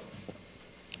one.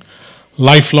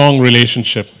 Lifelong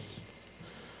relationship.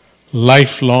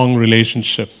 Lifelong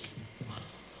relationship.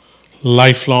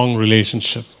 Lifelong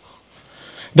relationship.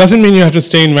 Doesn't mean you have to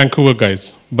stay in Vancouver,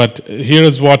 guys. But here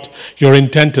is what your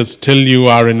intent is till you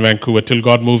are in Vancouver, till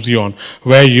God moves you on.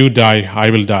 Where you die, I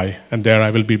will die, and there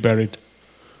I will be buried.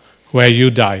 Where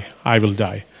you die, I will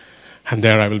die, and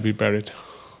there I will be buried.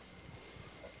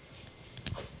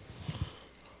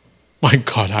 My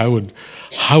God, I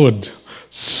would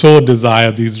so desire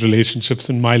these relationships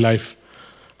in my life.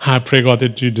 I pray, God,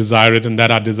 that you desire it and that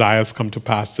our desires come to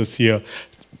pass this year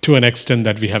to an extent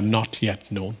that we have not yet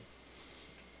known.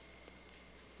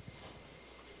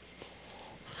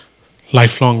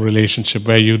 Lifelong relationship,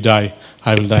 where you die,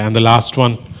 I will die. And the last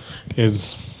one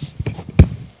is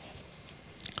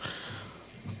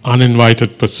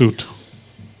uninvited pursuit.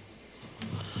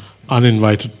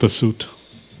 Uninvited pursuit.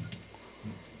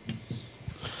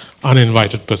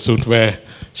 Uninvited pursuit, where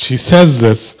she says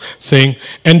this, saying,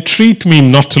 entreat me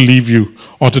not to leave you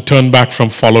or to turn back from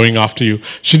following after you.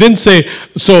 She didn't say,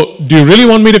 so do you really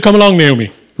want me to come along,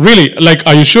 Naomi? Really? Like,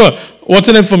 are you sure? What's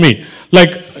in it for me?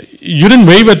 Like, you didn't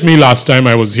wave at me last time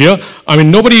I was here. I mean,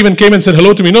 nobody even came and said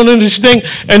hello to me. No, she's saying,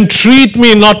 entreat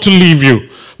me not to leave you.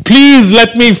 Please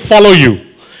let me follow you.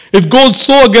 It goes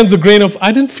so against the grain of,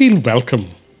 I didn't feel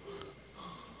welcome.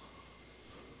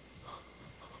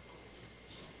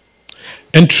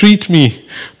 Entreat me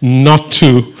not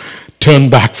to turn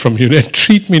back from you.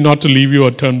 Entreat me not to leave you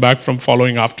or turn back from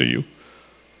following after you.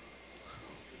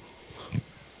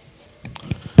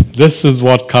 This is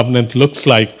what covenant looks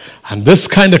like. And this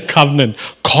kind of covenant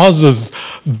causes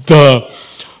the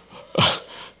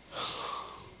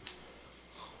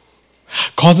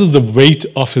weight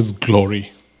of his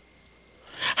glory.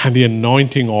 and the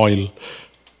anointing oil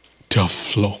to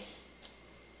flow.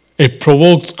 It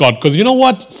provokes God. Because you know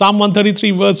what Psalm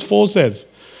 133 verse 4 says?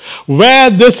 Where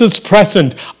this is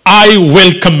present, I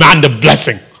will command a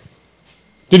blessing.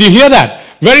 Did you hear that?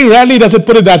 Very rarely does it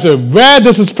put it that way. Where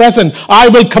this is present, I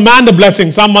will command a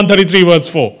blessing. Psalm 133 verse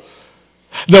 4.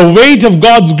 The weight of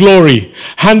God's glory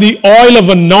and the oil of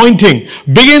anointing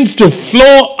begins to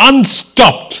flow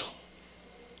unstopped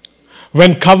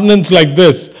when covenants like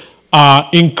this are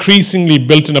increasingly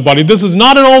built in a body. This is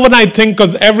not an overnight thing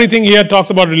because everything here talks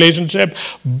about relationship,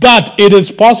 but it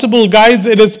is possible, guys,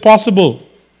 it is possible.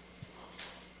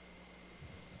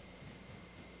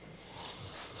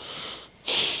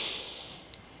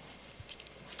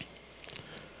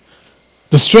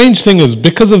 The strange thing is,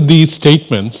 because of these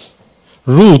statements,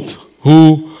 Ruth,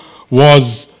 who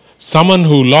was someone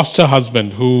who lost her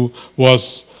husband, who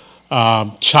was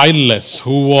childless,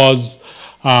 who was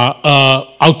an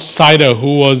outsider,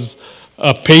 who was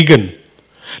a pagan,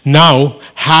 now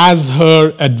has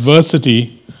her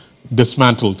adversity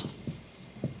dismantled.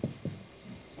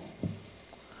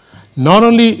 Not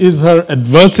only is her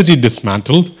adversity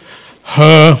dismantled,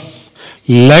 her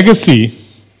legacy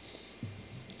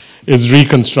is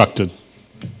reconstructed.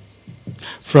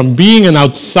 From being an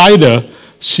outsider,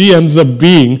 she ends up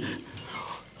being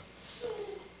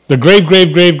the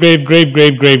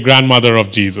great-grandmother of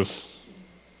Jesus.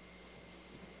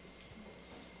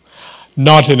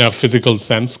 Not in a physical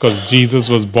sense, because Jesus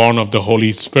was born of the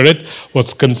Holy Spirit,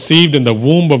 was conceived in the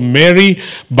womb of Mary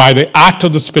by the act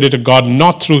of the Spirit of God,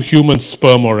 not through human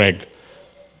sperm or egg.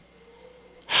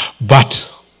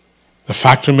 But the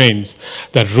fact remains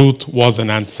that Ruth was an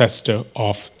ancestor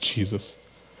of Jesus.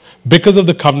 Because of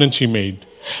the covenant she made,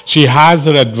 she has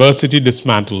her adversity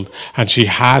dismantled and she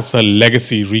has her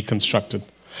legacy reconstructed.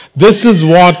 This is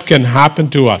what can happen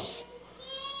to us.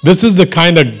 This is the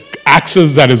kind of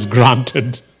access that is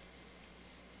granted.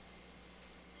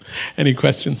 Any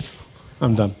questions?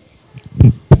 I'm done.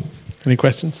 Any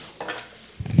questions?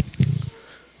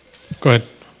 Go ahead,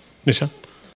 Nisha.